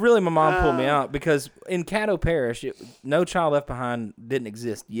 Well, really, my mom pulled me out because in Caddo Parish, No Child Left Behind didn't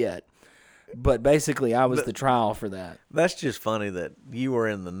exist yet. But basically, I was the trial for that That's just funny that you were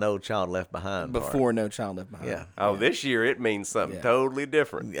in the No Child Left Behind part. before No Child Left Behind. Yeah. Oh, this year it means something Yeah. totally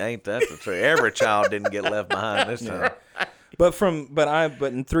different. Ain't that the truth? Every child didn't get left behind this time.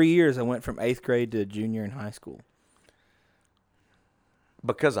 But in 3 years, I went from 8th grade to junior in high school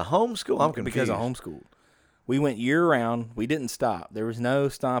Because of homeschool? I'm confused. because I homeschooled. We went year round. We didn't stop. There was no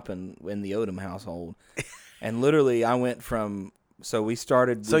stopping in the Odom household. And literally, I went from So we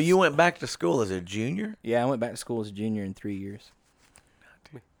started. So you went back to school as a junior? Yeah, I went back to school as a junior in 3 years.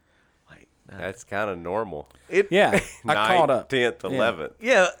 That's kind of normal. Yeah, I caught up. 10th, 11th.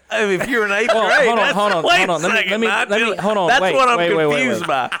 Yeah, I mean, if you're in 8th Well, grade, hold on, that's, hold on, wait hold on. a Let me- second, let me- not let me- just- hold on, That's wait, what I'm wait, wait, wait, confused wait.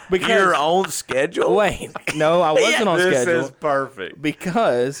 by. Because- Your own schedule. Wait, no, I wasn't on This schedule is perfect.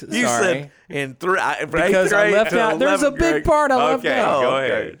 because You sorry, said in for because 8th I grade left to out. There's a 11th big grade. part I left Okay. out. Go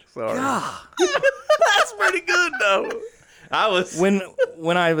okay. ahead. Sorry. God. That's pretty good though. I was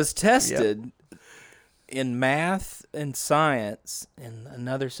When I was tested in math and science and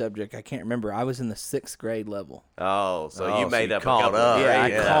another subject I can't remember, I was in the 6th grade level so you made up a caught couple up. of Yeah, I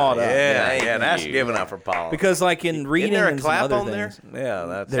grades. caught up. Yeah, Thank yeah, that's you. giving up for Paul. because, like in reading there a and some clap other on there? things, yeah,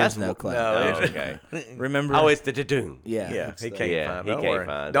 that's there's no clap. no, Oh, it's- okay. Remember? Oh, it's the da-doom. yeah, yeah, it's he the- can't Yeah, find. he Don't can't worry.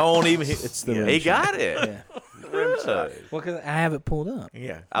 find it. Don't even. It's the He got it. Yeah. Really? Well, because I have it pulled up.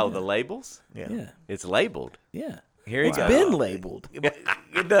 Yeah, Oh, the labels? yeah. Yeah, It's labeled. yeah. Here he It's goes. been labeled.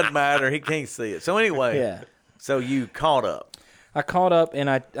 It doesn't matter. He can't see it. So anyway, Yeah. So you caught up. I caught up and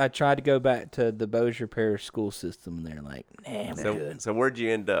I tried to go back to the Bossier Parish school system. And they're like, nah, we're good. So where'd you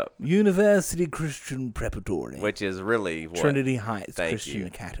end up? University Christian Preparatory, Which is really what? Trinity Heights Thank Christian you.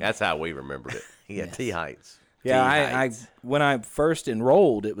 Academy. That's how we remembered it. Yeah, Yes. T Heights. yeah, T I Heights. when I first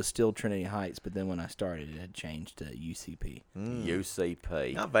enrolled, it was still Trinity Heights, but then when I started, it had changed to UCP.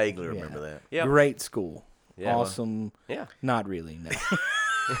 UCP. I vaguely remember that. Yeah. Great school, Yeah, well, awesome. Yeah. Not really, no.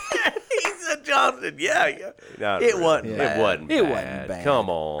 He said Johnson. Yeah, yeah. Not It really. wasn't It bad. wasn't. It bad. wasn't bad. Come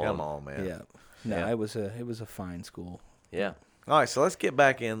on. Come on, man. Yeah, no, Yeah. it was a fine school. Yeah. All right, so let's get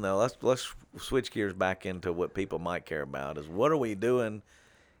back in though. Let's switch gears back into what people might care about is what are we doing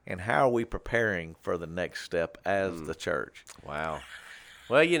and how are we preparing for the next step as the church? Wow.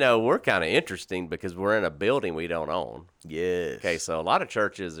 Well, we're kind of interesting because we're in a building we don't own. Yes. Okay, so a lot of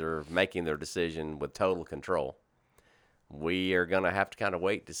churches are making their decision with total control. We are going to have to kind of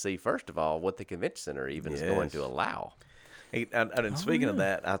wait to see, first of all, what the convention center even is going Yes. to allow. Hey, and speaking of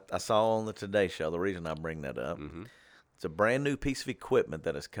that, I saw on the Today Show, the reason I bring that up, it's a brand new piece of equipment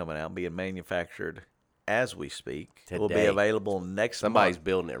that is coming out, being manufactured as we speak. It will be Today. available next Somebody's month.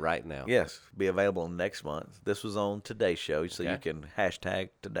 building it right now. Yes, be available next month. This was on Today Show, so Okay. you can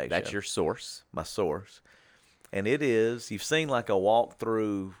hashtag Today That's Show. your source. My source. And it is, you've seen like a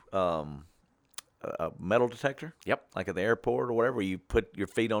walk-through a metal detector? Yep. Like at the airport or whatever, you put your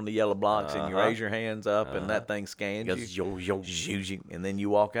feet on the yellow blocks and you raise your hands up and that thing scans It goes you. yo, yo. Zhuzh, and then you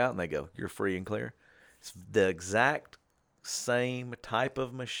walk out and they go, you're free and clear. It's the exact same type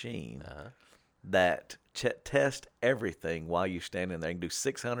of machine that test everything while you're standing there. You can do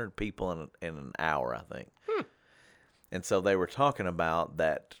 600 people in an hour, I think. And so they were talking about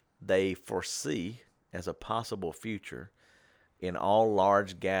that they foresee as a possible future in all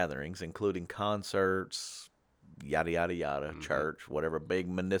large gatherings, including concerts, yada, yada, yada, church, whatever, big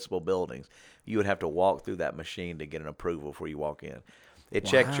municipal buildings, you would have to walk through that machine to get an approval before you walk in. It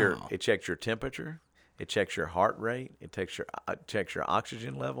checks your temperature, it checks your heart rate, it checks your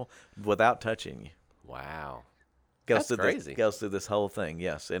oxygen level without touching you. Wow. Goes That's through crazy. goes through this whole thing,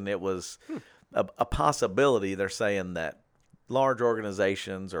 yes. And it was a possibility. They're saying that large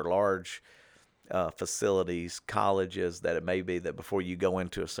organizations or large facilities, colleges, that it may be that before you go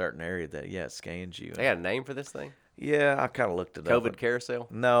into a certain area that, it scans you. They got a name for this thing? Yeah, I kind of looked it up. COVID carousel?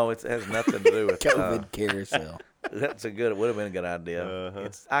 No, it has nothing to do with COVID carousel. That's it would have been a good idea.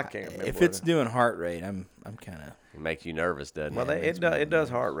 I can't remember. If it's doing heart rate, I'm kind of. It makes you nervous, doesn't well, it? it does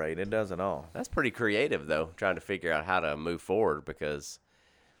heart rate. It does it all. That's pretty creative, though, trying to figure out how to move forward because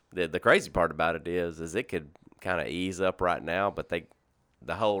the crazy part about it is it could kind of ease up right now, but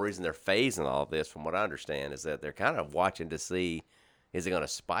the whole reason they're phasing all this, from what I understand, is that they're kind of watching to see, is it going to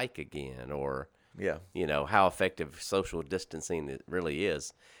spike again, or Yeah. how effective social distancing it really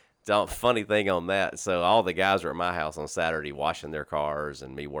is. The funny thing on that, so all the guys were at my house on Saturday washing their cars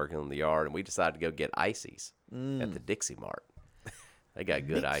and me working in the yard, and we decided to go get ices at the Dixie Mart. They got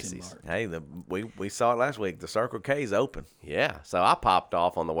good Dixie ices. Mart. Hey, we saw it last week. The Circle K's open. Yeah, so I popped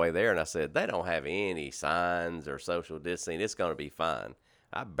off on the way there, and I said, they don't have any signs or social distancing. It's going to be fine.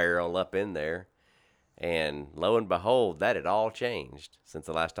 I barrel up in there, and lo and behold, that had all changed since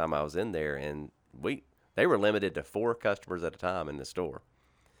the last time I was in there, and they were limited to 4 customers at a time in the store.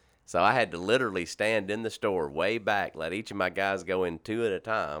 So I had to literally stand in the store way back, let each of my guys go in 2 at a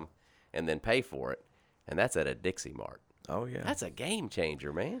time, and then pay for it, and that's at a Dixie Mart. Oh yeah. That's a game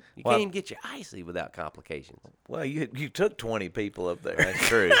changer, man. You Well, can't even get your icy without complications. Well, you took 20 people up there. That's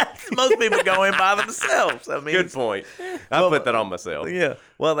true. Most people go in by themselves. I mean, Good point. I put that on myself. Yeah.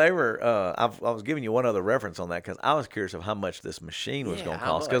 Well, they were. I was giving you one other reference on that because I was curious of how much this machine was Yeah, going to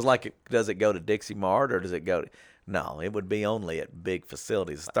how cost. Because, much? like, does it go to Dixie Mart or does it go to? No, it would be only at big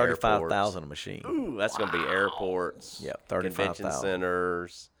facilities. It's $35,000 a machine. Ooh, that's going to be airports. Yep, convention $35,000.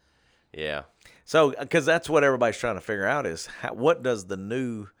 centers. Yeah. So, because that's what everybody's trying to figure out is what does the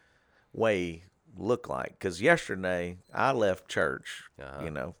new way look like? Because yesterday I left church,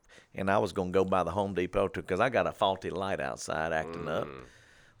 and I was going to go by the Home Depot because I got a faulty light outside acting up.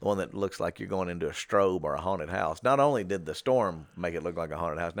 The one that looks like you're going into a strobe or a haunted house. Not only did the storm make it look like a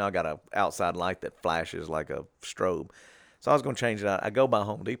haunted house, now I got a outside light that flashes like a strobe. So I was going to change it out. I go by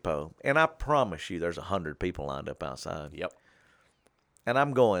Home Depot, and I promise you there's 100 people lined up outside. Yep. And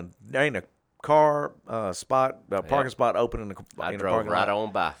I'm going, there ain't a car parking spot open in the I in the drove parking right lot.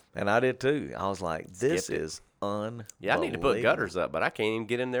 on by. And I did too. I was like, this Skipped it. is unbelievable. Yeah, I need to put gutters up, but I can't even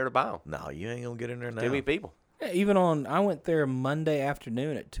get in there to buy them. No, you ain't going to get in there now. Too many people. Yeah, even I went there Monday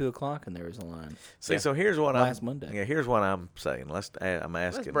afternoon at 2:00 and there was a line. See, so here's what Last Monday. Yeah, here's what I'm saying. I'm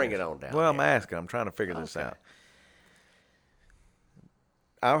asking. Let's bring this. it on down Well, I'm here. asking. I'm trying to figure this Okay. out.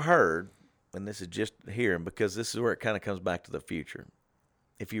 I heard, and this is just hearing because this is where it kind of comes back to the future.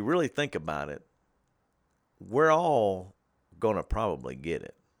 If you really think about it, we're all going to probably get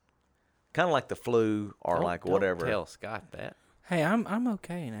it. Kind of like the flu or like whatever. Don't tell Scott that. Hey, I'm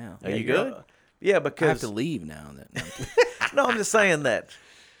okay now. Are you good? Yeah, I have because to leave now. That no, I'm just saying that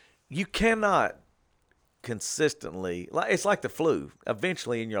you cannot consistently it's like the flu.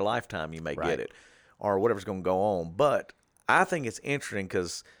 Eventually in your lifetime you may Right. get it or whatever's going to go on. But I think it's interesting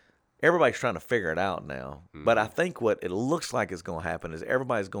because everybody's trying to figure it out now. But I think what it looks like is going to happen is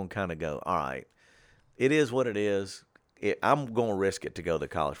everybody's going to kind of go, all right, it is what it is. I'm going to risk it to go to the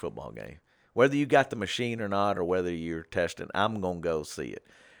college football game. Whether you got the machine or not or whether you're testing, I'm going to go see it.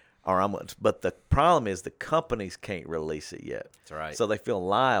 But the problem is the companies can't release it yet. That's right. So they feel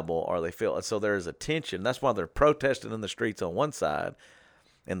liable or so there's a tension. That's why they're protesting in the streets on one side,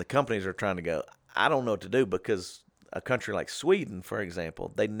 and the companies are trying to go, I don't know what to do because a country like Sweden, for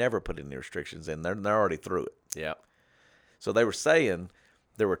example, they never put any restrictions in. They're already through it. Yeah. So they were saying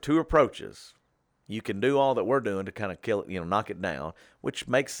there were two approaches. You can do all that we're doing to kind of kill it, knock it down, which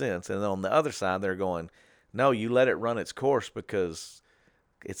makes sense. And then on the other side, they're going, no, you let it run its course because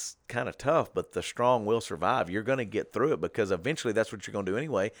it's kind of tough, but the strong will survive. You're going to get through it because eventually that's what you're going to do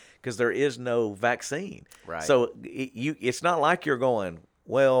anyway because there is no vaccine. Right. So it's not like you're going,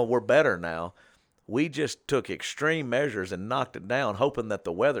 well, we're better now. We just took extreme measures and knocked it down, hoping that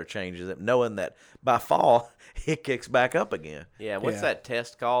the weather changes it, knowing that by fall it kicks back up again. Yeah. What's Yeah. that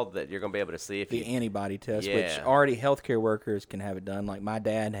test called that you're going to be able to see if the you... antibody test, which Yeah. already healthcare workers can have it done. Like my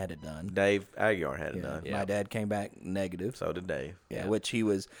dad had it done. Dave Aguiar had it Yeah, done. Yeah. My dad came back negative. So did Dave. Yeah, which he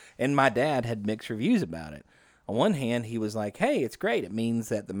was, and my dad had mixed reviews about it. On one hand, he was like, "Hey, it's great. It means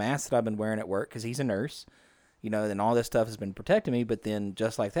that the mask that I've been wearing at work, because he's a nurse, and all this stuff has been protecting me." But then,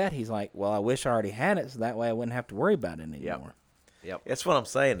 just like that, he's like, "Well, I wish I already had it, so that way I wouldn't have to worry about it anymore." Yep. That's what I'm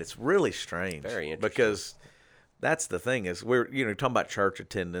saying. It's really strange. Very interesting. Because that's the thing is we're talking about church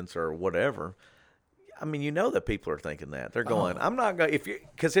attendance or whatever. I mean, that people are thinking that. They're going, I'm not going if you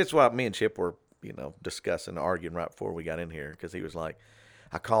because it's what me and Chip were, discussing, arguing right before we got in here because he was like,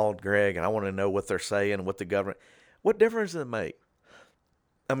 I called Greg and I want to know what they're saying, what the government. What difference does it make?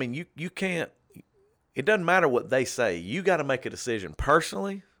 I mean, you can't. It doesn't matter what they say. You got to make a decision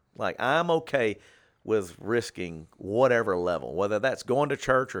personally. Like I'm okay with risking whatever level, whether that's going to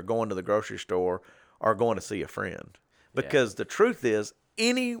church or going to the grocery store or going to see a friend. Because the truth is,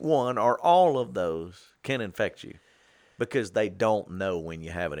 any one or all of those can infect you because they don't know when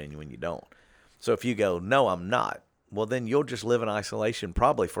you have it and when you don't. So if you go, no, I'm not, well, then you'll just live in isolation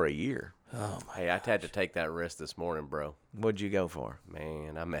probably for a year. Hey, I had to take that risk this morning, bro. What'd you go for?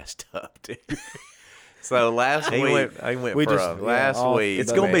 Man, I messed up, dude. So last He week, went We for just- a, last all- week,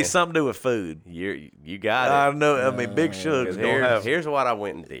 it's going to be man, something to do with food. You got it. I know. I mean, Big Shug's 'Cause going to have. here's what I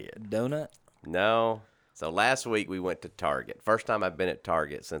went and did. Donut. No. So last week we went to Target. First time I've been at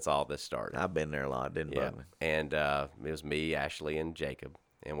Target since all this started. I've been there a lot. Didn't Yeah. bug me. And it was me, Ashley, and Jacob.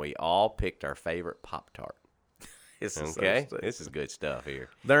 And we all picked our favorite Pop-Tart. This is so Okay? stupid. This is good stuff here.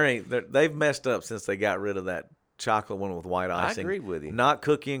 They've messed up since they got rid of that chocolate one with white icing. agree with you. Not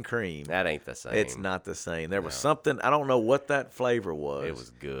cookie and cream. That ain't the same. It's not the same. There was something, I don't know what that flavor was. It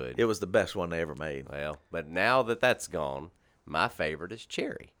was good. It was the best one they ever made. Well, but now that that's gone, my favorite is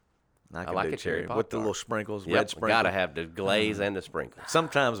cherry. I can like do a cherry with the Pop-Tart. little sprinkles, red Yep, sprinkles. gotta have the glaze and the sprinkles.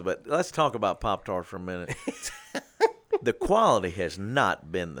 Sometimes, but let's talk about Pop-Tarts for a minute. the quality has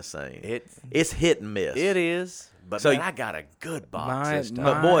not been the same. It's hit and miss. It is. But So man, I got a good box this time.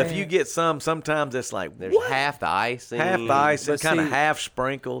 But boy, if you get sometimes it's like There's what? half the icing. Half the icing, But kind of see- half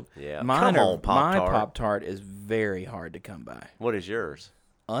sprinkled. Yeah. Mine Come on, my Pop-Tart. Pop-Tart is very hard to come by. What is yours?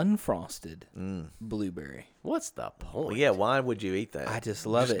 Unfrosted blueberry. What's the point? Well, yeah, why would you eat that? I just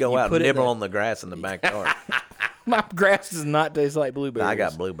love Just it. go You out put and it in nibble the- on the grass in the backyard. My grass does not taste like blueberries. I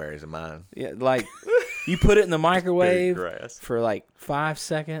got blueberries in mine. Yeah, like you put it in the microwave grass. for like 5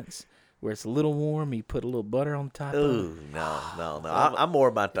 seconds, where it's a little warm. You put a little butter on top of Ooh, no. I'm more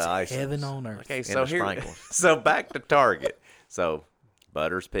about the ice. it. Heaven on earth. Okay, And so the here, sprinkles. so back to Target. So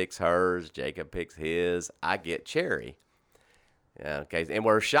Butters picks hers, Jacob picks his. I get cherry. Yeah, okay, and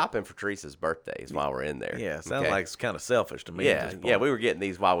we're shopping for Teresa's birthdays while we're in there. Yeah, sounds okay? like it's kind of selfish to me. at Yeah, this yeah, point. we were getting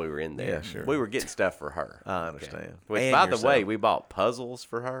these while we were in there. Yeah, sure. We were getting stuff for her. I understand. Which, And by the way, yourself. we bought puzzles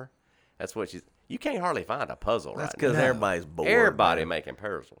for her. That's what she's. You can't hardly find a puzzle That's right because now. everybody's bored. Everybody man. making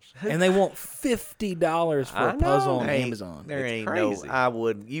puzzles. And they want $50 for I a puzzle know. on Ain't- Amazon. There It's ain't crazy. no. I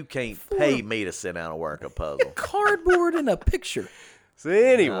would. You can't pay me to sit down and work a puzzle. Cardboard and a picture. So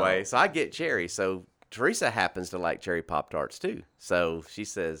anyway, so I get cherry. So Teresa happens to like cherry Pop-Tarts too. So she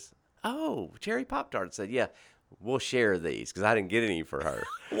says, "Oh, cherry Pop-Tarts." I said, "Yeah, we'll share these because I didn't get any for her."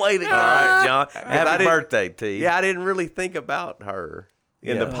 Way to go, John. I Happy didn't- birthday to you. Yeah, I didn't really think about her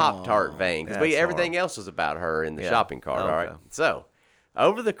in the Yeah. Pop-Tart vein because That's everything else was about her in the Yeah. shopping cart. All right. Okay. So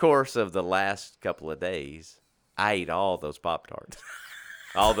over the course of the last couple of days, I ate all those Pop-Tarts.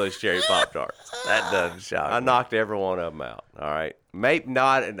 All those cherry Pop-Tarts. That doesn't shock I me. knocked every one of them out. All right. Maybe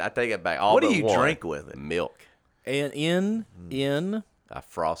not, and I take it back. All What do but you one. drink with it? Milk. And in A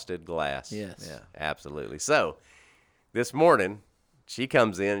frosted glass. yes. Yeah. Absolutely. So this morning, she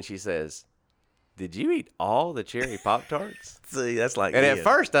comes in and she says, "Did you eat all the cherry Pop-Tarts?" See, that's like. And at Ian.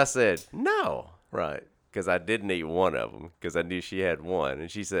 first I said, "No," right? because I didn't eat one of them because I knew she had one. And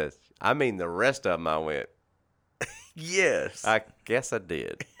she says, "I mean the rest of them." I went, Yes. "I guess I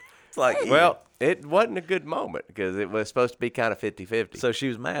did." It's like. Ian. Well, it wasn't a good moment because it was supposed to be kind of 50-50. so she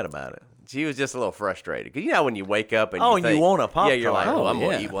was mad about it. She was just a little frustrated. 'Cause you know when you wake up and Oh, you and you think, want a Yeah, you're like, Pop-Tart. "Oh, I'm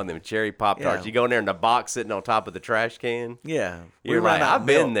going yeah. to eat one of them cherry Pop-Tarts." Yeah. You go in there and the box sitting on top of the trash can. Yeah. You're ran right. out of I've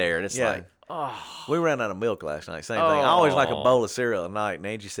been milk. there, and it's Yeah. like, We ran out of milk last night. Same thing. I always like a Oh. bowl of cereal at night. And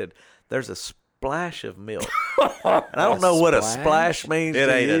Angie said, "There's a splash of milk." And I don't know what a splash means. It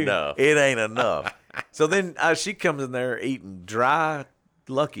to ain't you. enough. It ain't enough. So then she comes in there eating dry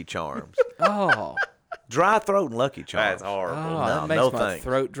Lucky Charms, Oh, dry throat and Lucky Charms. that's horrible. oh No, that makes no my thanks.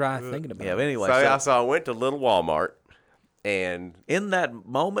 throat dry thinking about Yeah. it. But anyway, So I went to Little Walmart, and in that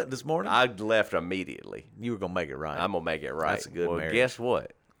moment this morning, I left immediately. you were gonna make it right. I'm gonna make it right. That's a good well, marriage. guess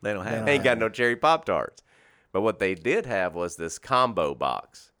what? They don't have. They ain't got no cherry Pop-Tarts. But what they did have was this combo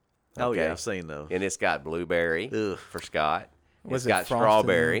box. Oh yeah, okay? I've seen those. And it's got blueberry Ugh. for Scott. Was It's it got frosted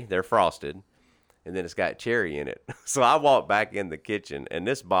strawberry. in They're frosted. And then it's got cherry in it. So I walked back in the kitchen, and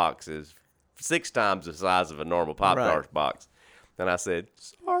this box is 6 times the size of a normal Pop-Tarts box. And I said,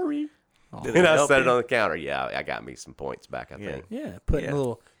 "Sorry." Did And it I help set you? it on the counter. Yeah, I got me some points back, I think. Yeah, putting Yeah. a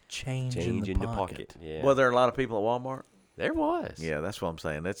little change in the pocket. Yeah. Well, there are a lot of people at Walmart. there was. Yeah, that's what I'm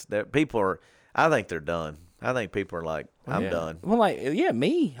saying. That's that people are. I think they're done. I think people are like, I'm Yeah. done. Well, like, yeah,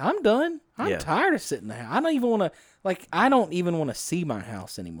 me, I'm done. I'm Yeah. tired of sitting there. I don't even want to, like, I don't even want to see my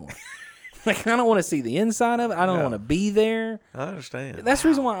house anymore. Like, I don't want to see the inside of it. I don't No. want to be there. I understand. That's the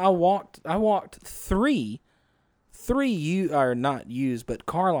reason why I walked three are not used, but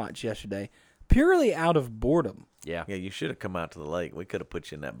car lots yesterday, purely out of boredom. Yeah. Yeah, you should have come out to the lake. We could have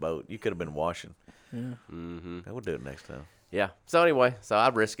put you in that boat. You could have been washing. Mm-hmm. I would do it next time. Yeah. So anyway, I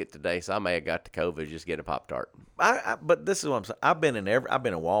risk it today. So I may have got the COVID just get a Pop-Tart. But this is what I'm saying. I've been in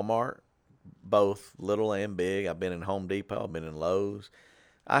Walmart, both little and big. I've been in Home Depot. I've been in Lowe's.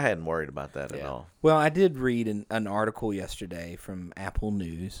 I hadn't worried about that at Yeah. all. Well, I did read an article yesterday from Apple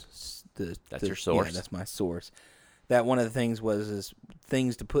News. That's your source? Yeah, that's my source. That one of the things is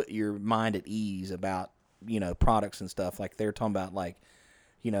things to put your mind at ease about, products and stuff. Like they're talking about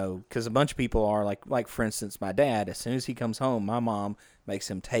because a bunch of people are like for instance, my dad, as soon as he comes home, my mom makes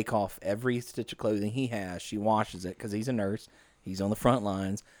him take off every stitch of clothing he has. She washes it because he's a nurse. He's on the front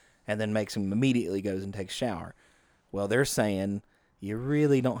lines, and then makes him immediately goes and takes a shower. Well, they're saying you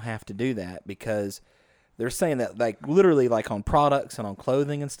really don't have to do that because they're saying that literally on products and on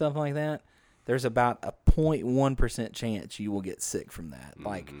clothing and stuff like that, there's about a 0.1% chance you will get sick from that.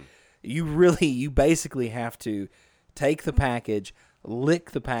 You basically have to take the package,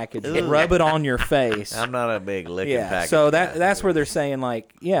 lick the package, rub it on your face. I'm not a big licking package. So that's where they're saying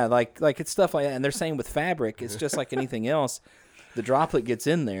like it's stuff like that, and they're saying with fabric, it's just like anything else. The droplet gets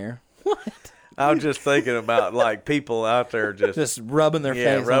in there. What? I was just thinking about like people out there just rubbing their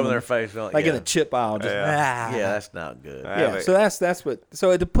face, rubbing on their them. face on like in the chip aisle. Just, yeah, that's not good. Yeah, so that's what.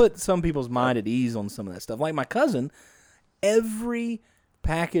 So to put some people's mind at ease on some of that stuff, like my cousin, every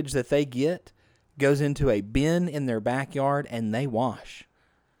package that they get goes into a bin in their backyard, and they wash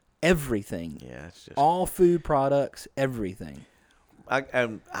everything. Yeah, it's just All food products, everything. I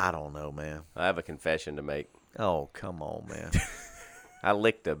don't know, man. I have a confession to make. Oh, come on, man. I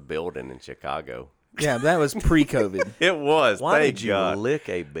licked a building in Chicago. Yeah, that was pre-COVID. It was. Why thank did you God. lick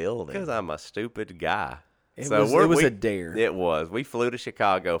a building? Because I'm a stupid guy. It was a dare. It was. We flew to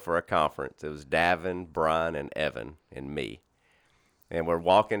Chicago for a conference. It was Davin, Brian, and Evan, and me. And we're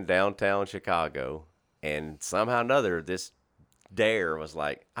walking downtown Chicago, and somehow or another, this dare was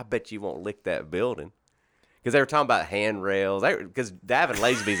like, I bet you won't lick that building. Because they were talking about handrails. Because Davin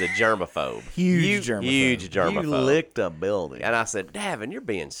Lazenby's a germaphobe. Huge germaphobe. Huge germaphobe. You licked a building. And I said, Davin, you're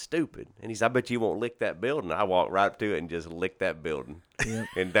being stupid. And he said, I bet you won't lick that building. I walked right up to it and just licked that building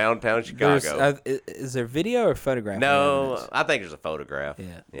in downtown Chicago. Is there video or photograph? No, evidence? I think there's a photograph.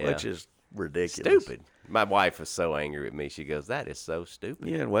 Yeah. Which is ridiculous. stupid. My wife was so angry at me. She goes, that is so stupid.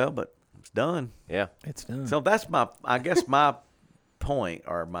 Yeah, well, but it's done. Yeah. It's done. So that's I guess my point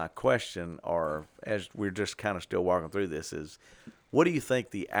or my question, or as we're just kind of still walking through this, is what do you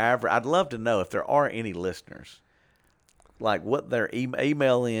think the average? I'd love to know if there are any listeners, like what their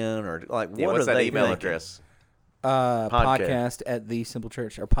email in, or like Yeah, what what's are that they email thinking? address? Podcast at The Simple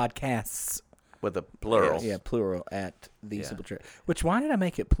Church, or podcasts. With a Plural. Yeah, plural at The Simple Church. Which, why did I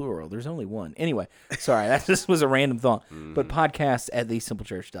make it plural? There's only one. Anyway, sorry, that just was a random thought. But podcasts at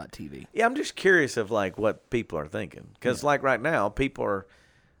thesimplechurch.tv. Yeah, I'm just curious of like what people are thinking, because like right now, a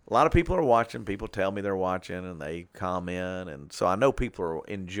lot of people are watching. People tell me they're watching and they comment, and so I know people are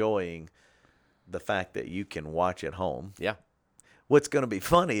enjoying the fact that you can watch at home. Yeah. What's going to be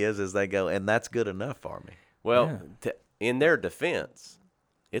funny is they go, and that's good enough for me. Well, in their defense,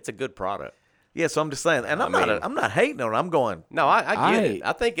 it's a good product. Yeah, so I'm just saying, and I'm not hating on it. I'm going, No, I get it.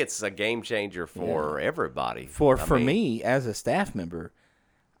 I think it's a game changer for everybody. For me, as a staff member,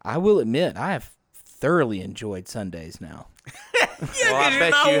 I will admit I have thoroughly enjoyed Sundays now. Well, I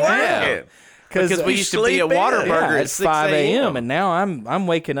bet you have. Because we used to be at sleep in. Whataburger Yeah, at it's 6 5 a.m. a.m. and now I'm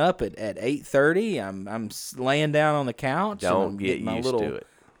waking up at 8:30. I'm laying down on the couch. and I'm Don't get getting my used little, to it.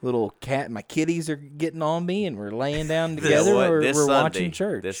 Little cat, my kitties are getting on me, and we're laying down This- together. this we're Sunday, watching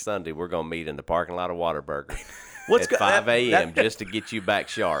church. This Sunday, we're going to meet in the parking lot of Whataburger What's at 5 a.m. just to get you back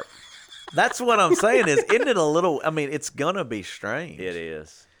sharp. that's what I'm saying is, isn't it a little, I mean, it's going to be strange. It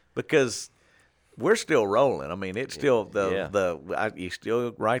is. Because we're still rolling. I mean, it's still Yeah. you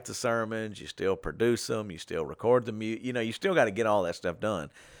still write the sermons, you still produce them, you still record them. You still got to get all that stuff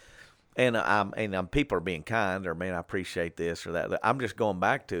done. And people are being kind, or man, I appreciate this or that. I'm just going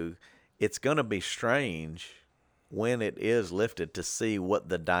back to, it's going to be strange when it is lifted to see what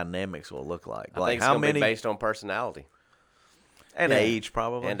the dynamics will look like. I Like think it's how going to many be based on personality and age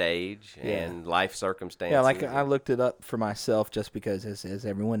probably. and age and life circumstances. Yeah, like I looked it up for myself just because, as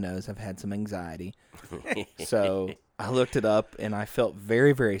everyone knows, I've had some anxiety. So I looked it up, and I felt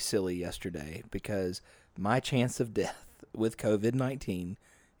very, very silly yesterday because my chance of death with COVID-19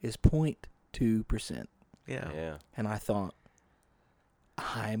 is 0.2%. Yeah. Yeah. And I thought,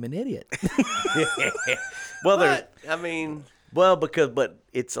 I'm an idiot. Well, there's I mean, but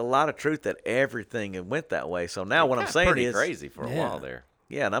it's a lot of truth that everything went that way. So now what I'm got saying pretty is crazy for a Yeah. while there.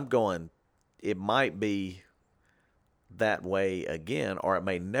 yeah, and I'm going, it might be that way again, or it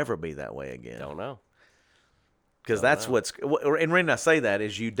may never be that way again. Don't know. Because that's what's, and the reason I say that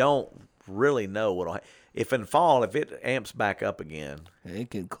is you don't really know what'll if in fall, if it amps back up again. It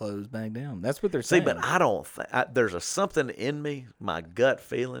could close back down. That's what they're See, saying. but I don't there's something in me, my gut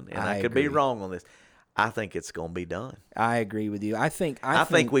feeling, and I could be agree. wrong on this. I think it's going to be done. I agree with you. I think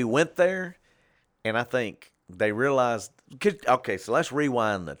we went there, and I think they realized. Okay, so let's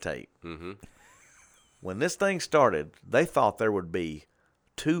rewind the tape. Mm-hmm. When this thing started, they thought there would be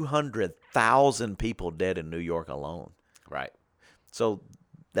 200,000 people dead in New York alone. Right. So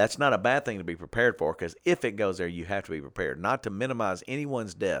that's not a bad thing to be prepared for, because if it goes there, you have to be prepared. Not to minimize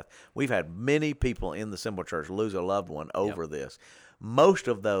anyone's death. We've had many people in the Simple Church lose a loved one over this. Most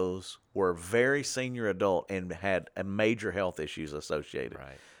of those were very senior adult and had major health issues associated.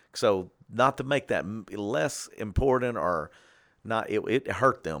 Right. So not to make that less important or not, it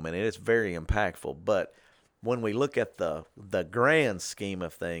hurt them, and it's very impactful. But when we look at the grand scheme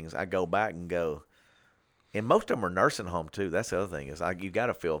of things, I go back and go, and most of them are nursing home too. That's the other thing is you got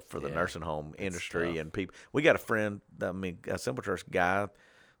to feel for the nursing home industry and people. We got a friend, a Simple Church guy,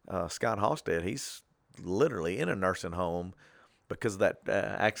 Scott Halstead. He's literally in a nursing home because of that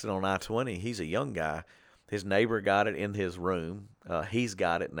accident on I-20. He's a young guy. His neighbor got it in his room. He's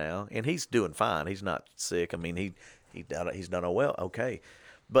got it now, and he's doing fine. He's not sick. I mean, he's done well, okay.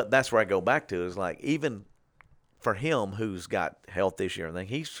 But that's where I go back to is like even for him who's got health issues and everything,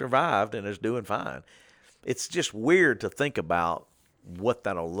 he survived and is doing fine. It's just weird to think about what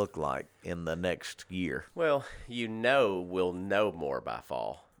that'll look like in the next year. Well, we'll know more by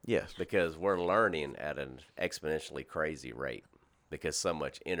fall. Yes. Because we're learning at an exponentially crazy rate because so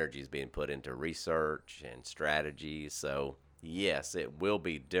much energy is being put into research and strategies. So, yes, it will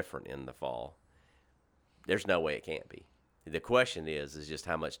be different in the fall. There's no way it can't be. The question is just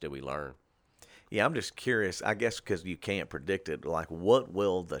how much do we learn? Yeah, I'm just curious, I guess because you can't predict it, like what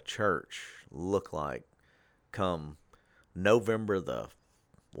will the church look like come November the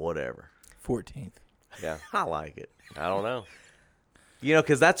whatever? 14th. Yeah. I like it. I don't know. You know,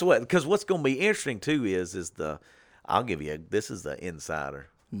 because what's going to be interesting too is I'll give you this is the insider,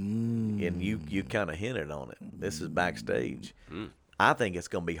 and you kind of hinted on it. This is backstage. I think it's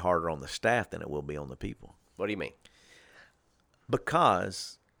going to be harder on the staff than it will be on the people. What do you mean?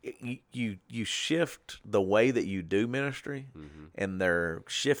 Because you shift the way that you do ministry, and they're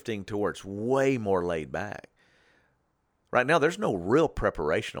shifting towards way more laid back. Right now, there's no real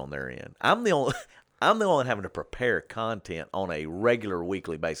preparation on their end. I'm the only one having to prepare content on a regular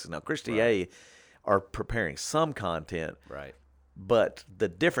weekly basis. Now, Christy A are preparing some content, Right. but the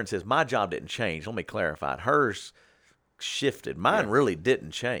difference is my job didn't change. Let me clarify it. Hers shifted. Mine really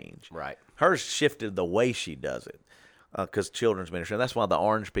didn't change. Right. Hers shifted the way she does it because children's ministry. And that's why the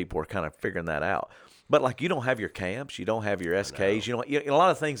orange people are kind of figuring that out. But like you don't have your camps, you don't have your SKs, a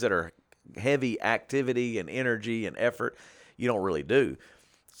lot of things that are heavy activity and energy and effort, you don't really do.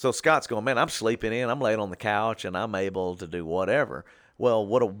 So Scott's going, man, I'm sleeping in, I'm laying on the couch, and I'm able to do whatever. Well,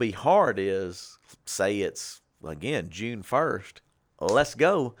 what'll be hard is, say it's, again, June 1st, let's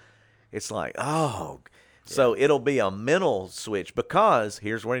go. It's like, so it'll be a mental switch because,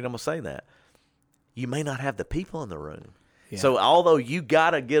 here's where I'm going to say that, you may not have the people in the room. Yeah. So although you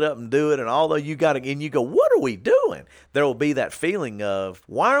got to get up and do it, and although you got to, and you go, what are we doing? There will be that feeling of,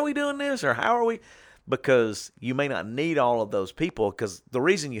 why are we doing this, or how are we? Because you may not need all of those people, because the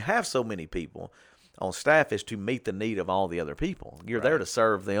reason you have so many people on staff is to meet the need of all the other people. You're there to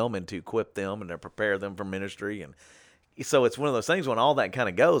serve them and to equip them and to prepare them for ministry. And so it's one of those things when all that kind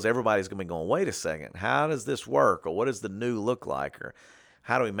of goes, everybody's going to be going, wait a second, how does this work? Or what does the new look like? Or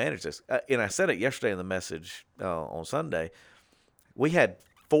how do we manage this? And I said it yesterday in the message on Sunday. We had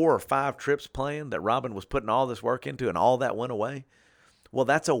 4 or 5 trips planned that Robin was putting all this work into, and all that went away. Well,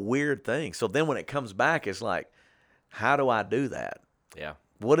 that's a weird thing. So then when it comes back, it's like, how do I do that? Yeah.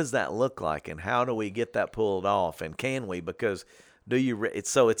 What does that look like, and how do we get that pulled off, and can we? Because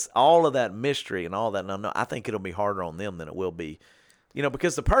it's all of that mystery and all that. No, I think it'll be harder on them than it will be,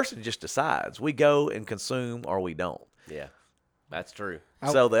 because the person just decides. We go and consume, or we don't. Yeah, that's true.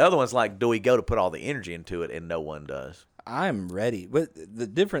 So the other one's like, do we go to put all the energy into it, and no one does. I'm ready. But the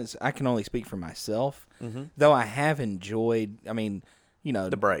difference, I can only speak for myself, though I have enjoyed,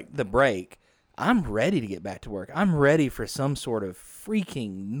 the break. I'm ready to get back to work. I'm ready for some sort of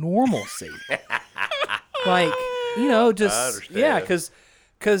freaking normalcy.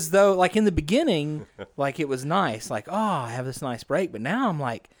 Because though, like in the beginning, like it was nice, like, oh, I have this nice break. But now I'm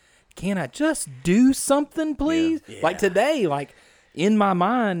like, can I just do something, please? Yeah. Like today, like in my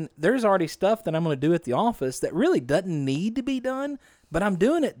mind, there's already stuff that I'm going to do at the office that really doesn't need to be done, but I'm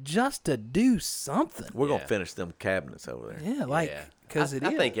doing it just to do something. We're going to finish them cabinets over there. Yeah, because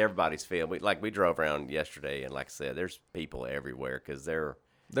I think everybody's feeling. We drove around yesterday, and like I said, there's people everywhere because they're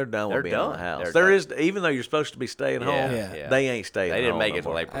done with being in the house. They're even though you're supposed to be staying home, they ain't staying home. They didn't make it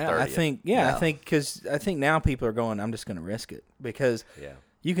till April 30th. I think now people are going, I'm just going to risk it because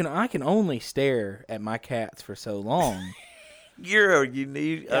I can only stare at my cats for so long. You're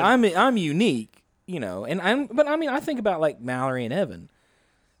unique. I'm unique, and I think about like Mallory and Evan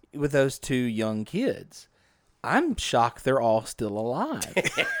with those 2 young kids. I'm shocked they're all still alive. Because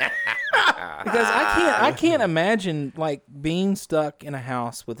I can't imagine like being stuck in a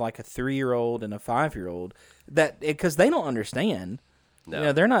house with like a 3-year-old and a 5-year-old because they don't understand.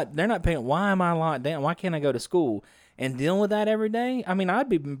 No. They're not paying. Why am I locked down? Why can't I go to school? And dealing with that every day, I mean, I'd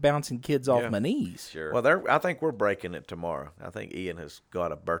be bouncing kids off my knees. Sure. Well, I think we're breaking it tomorrow. I think Ian has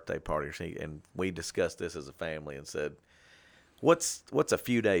got a birthday party, and we discussed this as a family and said, "What's a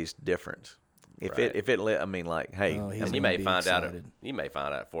few days difference? If it I mean, like, hey, and you may find out at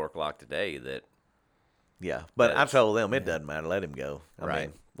 4:00 today that." Yeah, but I told them it doesn't matter. Let him go. I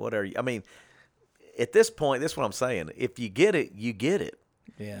mean, whatever. I mean, at this point, this is what I'm saying. If you get it, you get it.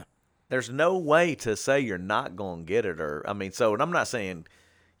 Yeah. There's no way to say you're not going to get it, or I mean, so and I'm not saying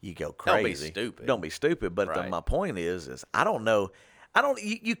you go Don't be crazy. stupid. Don't be stupid. But Right. my point is I don't know.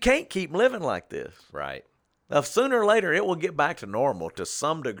 You can't keep living like this. Right. Now, sooner or later, it will get back to normal to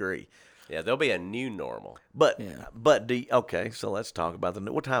some degree. Yeah, there'll be a new normal. But Yeah. okay, so let's talk about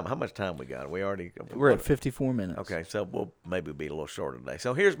what time? How much time we got? We're at 54 minutes. Okay, so we'll maybe be a little shorter today.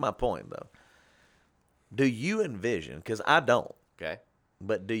 So here's my point, though. Do you envision? Because I don't. Okay.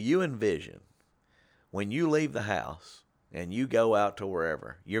 But do you envision when you leave the house and you go out to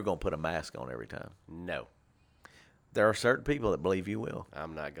wherever, you're going to put a mask on every time? No, There are certain people that believe you will.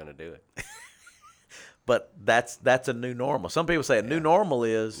 I'm not going to do it. But that's a new normal. Some people say a new normal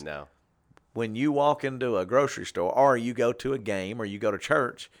is No. when you walk into a grocery store or you go to a game or you go to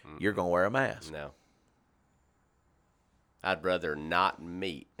church, you're going to wear a mask. No. I'd rather not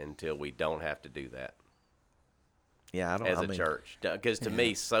meet until we don't have to do that Yeah, as a church. Because to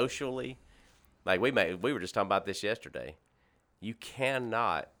me, socially, like we were just talking about this yesterday. You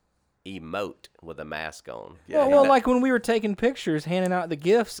cannot emote with a mask on. Well, like when we were taking pictures, handing out the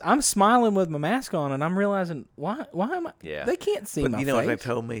gifts, I'm smiling with my mask on, and I'm realizing why am I? Yeah. They can't see But my you know face. what they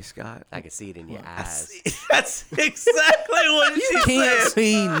told me, Scott? I can see it in your eyes. That's exactly what You can't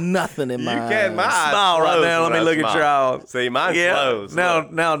see nothing in my eyes. eyes Smile right closed now. Let when me I look at smile. your eyes. See, mine's closed. Now,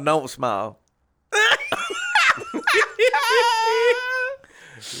 Look. now, don't smile.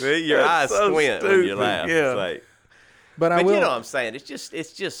 See, your That's eyes so squint when you stupid, laugh. yeah. It's like, But I but will. you know what I'm saying? It's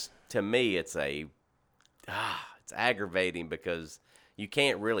just to me, it's aggravating because you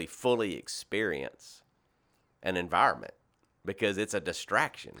can't really fully experience an environment because it's a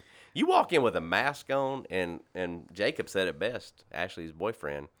distraction. You walk in with a mask on, and Jacob said it best, Ashley's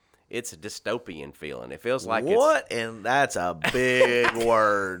boyfriend. It's a dystopian feeling. It feels like What? And that's a big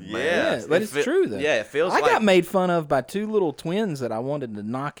word, man. Yeah, but it's true though. Yeah, it feels I like got made fun of by two little twins that I wanted to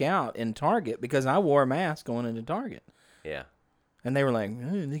knock out in Target because I wore a mask going into Target, yeah. and they were like,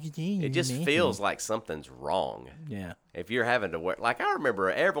 oh, "Look at you!" It just feels like something's wrong. Yeah. If you're having to wear, like I remember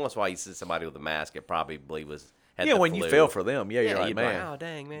every once in a while you see somebody with a mask, it probably had Yeah, the when you flu. feel for them, yeah, you're Yeah, like, you'd be man. oh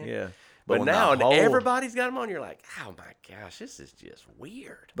dang, man. Yeah. But when now the whole- everybody's got them on. You're like, oh my gosh, this is just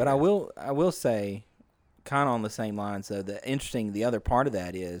weird. But I will say, kind of on the same lines though. The other part of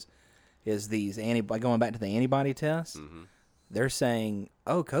that is these going back to the antibody tests. Mm-hmm. They're saying,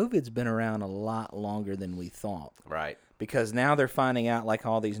 oh, COVID's been around a lot longer than we thought. Right. Because now they're finding out, like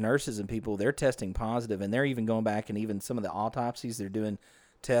all these nurses and people, they're testing positive, and they're even going back and even some of the autopsies, they're doing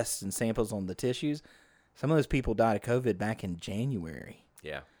tests and samples on the tissues. Some of those people died of COVID back in January.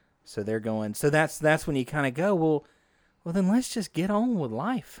 Yeah. So they're going. So that's when you kind of go, well, then let's just get on with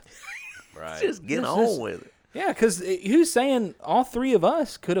life. Right. Just get Let's on just- with it. Yeah, because who's saying all three of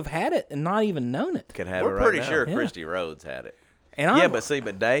us could have had it and not even known it? Could have We're it right pretty now. sure Yeah. Christy Rhodes had it. And Yeah, I'm,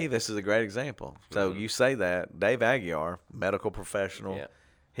 but Dave, this is a great example. So you say that Dave Aguiar, medical professional, Yeah.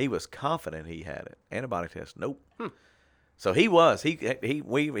 he was confident he had it. Antibody test, nope. So he was he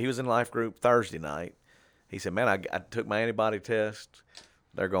was in life group Thursday night. He said, "Man, I took my antibody test.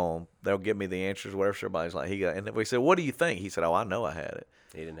 They'll give me the answers, whatever." Everybody's like, and we said, "What do you think?" He said, "Oh, I know I had it.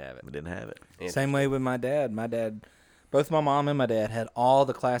 He didn't have it. I didn't have it." same way with my dad. My dad, both my mom and my dad had all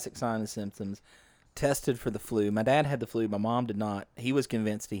the classic signs and symptoms. Tested for the flu. My dad had the flu. My mom did not. He was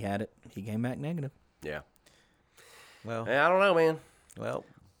convinced he had it. He came back negative. Yeah. Well, I don't know, man. well,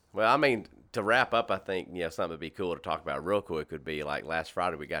 Well, I mean, to wrap up, I think something that'd be cool to talk about real quick would be like last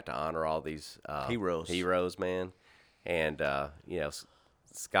Friday we got to honor all these heroes, man, and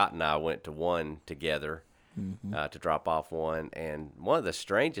Scott and I went to one together to drop off one, and one of the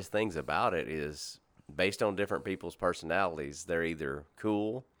strangest things about it is based on different people's personalities, they're either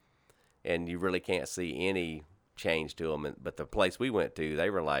cool, and you really can't see any change to them, but the place we went to, they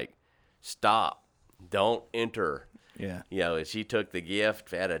were like, "Stop, don't enter." Yeah. She took the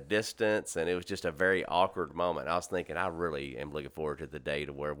gift at a distance, and it was just a very awkward moment. I was thinking, I really am looking forward to the day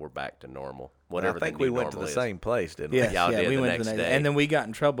to where we're back to normal. Whatever I think the we new went to the normal is. same place, didn't we? Yes, Y'all did we the went to next the day. and then we got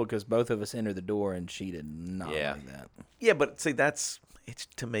in trouble because both of us entered the door and she did not Yeah. like that. Yeah, but see,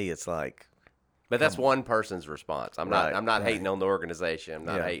 to me, it's like, But that's one person's response. I'm Right, not hating on the organization. I'm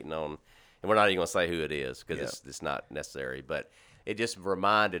not Yeah. hating on, and we're not even going to say who it is because Yeah. it's not necessary. But it just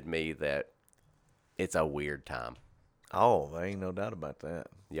reminded me that it's a weird time. oh, there ain't no doubt about that.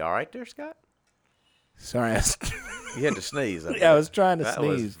 You all right there, Scott? Sorry, You had to sneeze. I was trying to That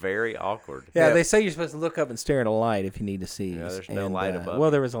sneeze. was very awkward. Yeah, Yeah. they say you're supposed to look up and stare at a light if you need to see. Yeah, there's no light above Well,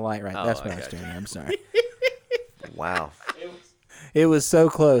 you. there was a light right. Oh, That's what I okay. was staring at. I'm sorry. Wow. It was so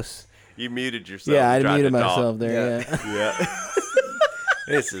close. You muted yourself. Yeah, I You tried muted to talk. myself there. Yeah. Yeah.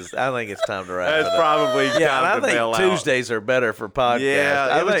 I think it's time to wrap it That's up. probably Yeah, and I time to bail think out. Tuesdays are better for podcasts. Yeah,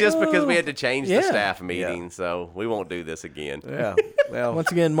 I it was think- just because we had to change Yeah. the staff meeting, so we won't do this again. Yeah. Well,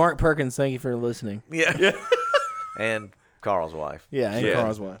 Once again, Mark Perkins, thank you for listening. yeah. And Carl's wife. Yeah, and Yeah.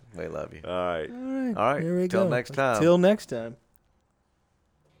 Carl's wife. We love you. All right. All right. All right, Here we till go. next time. Till next time.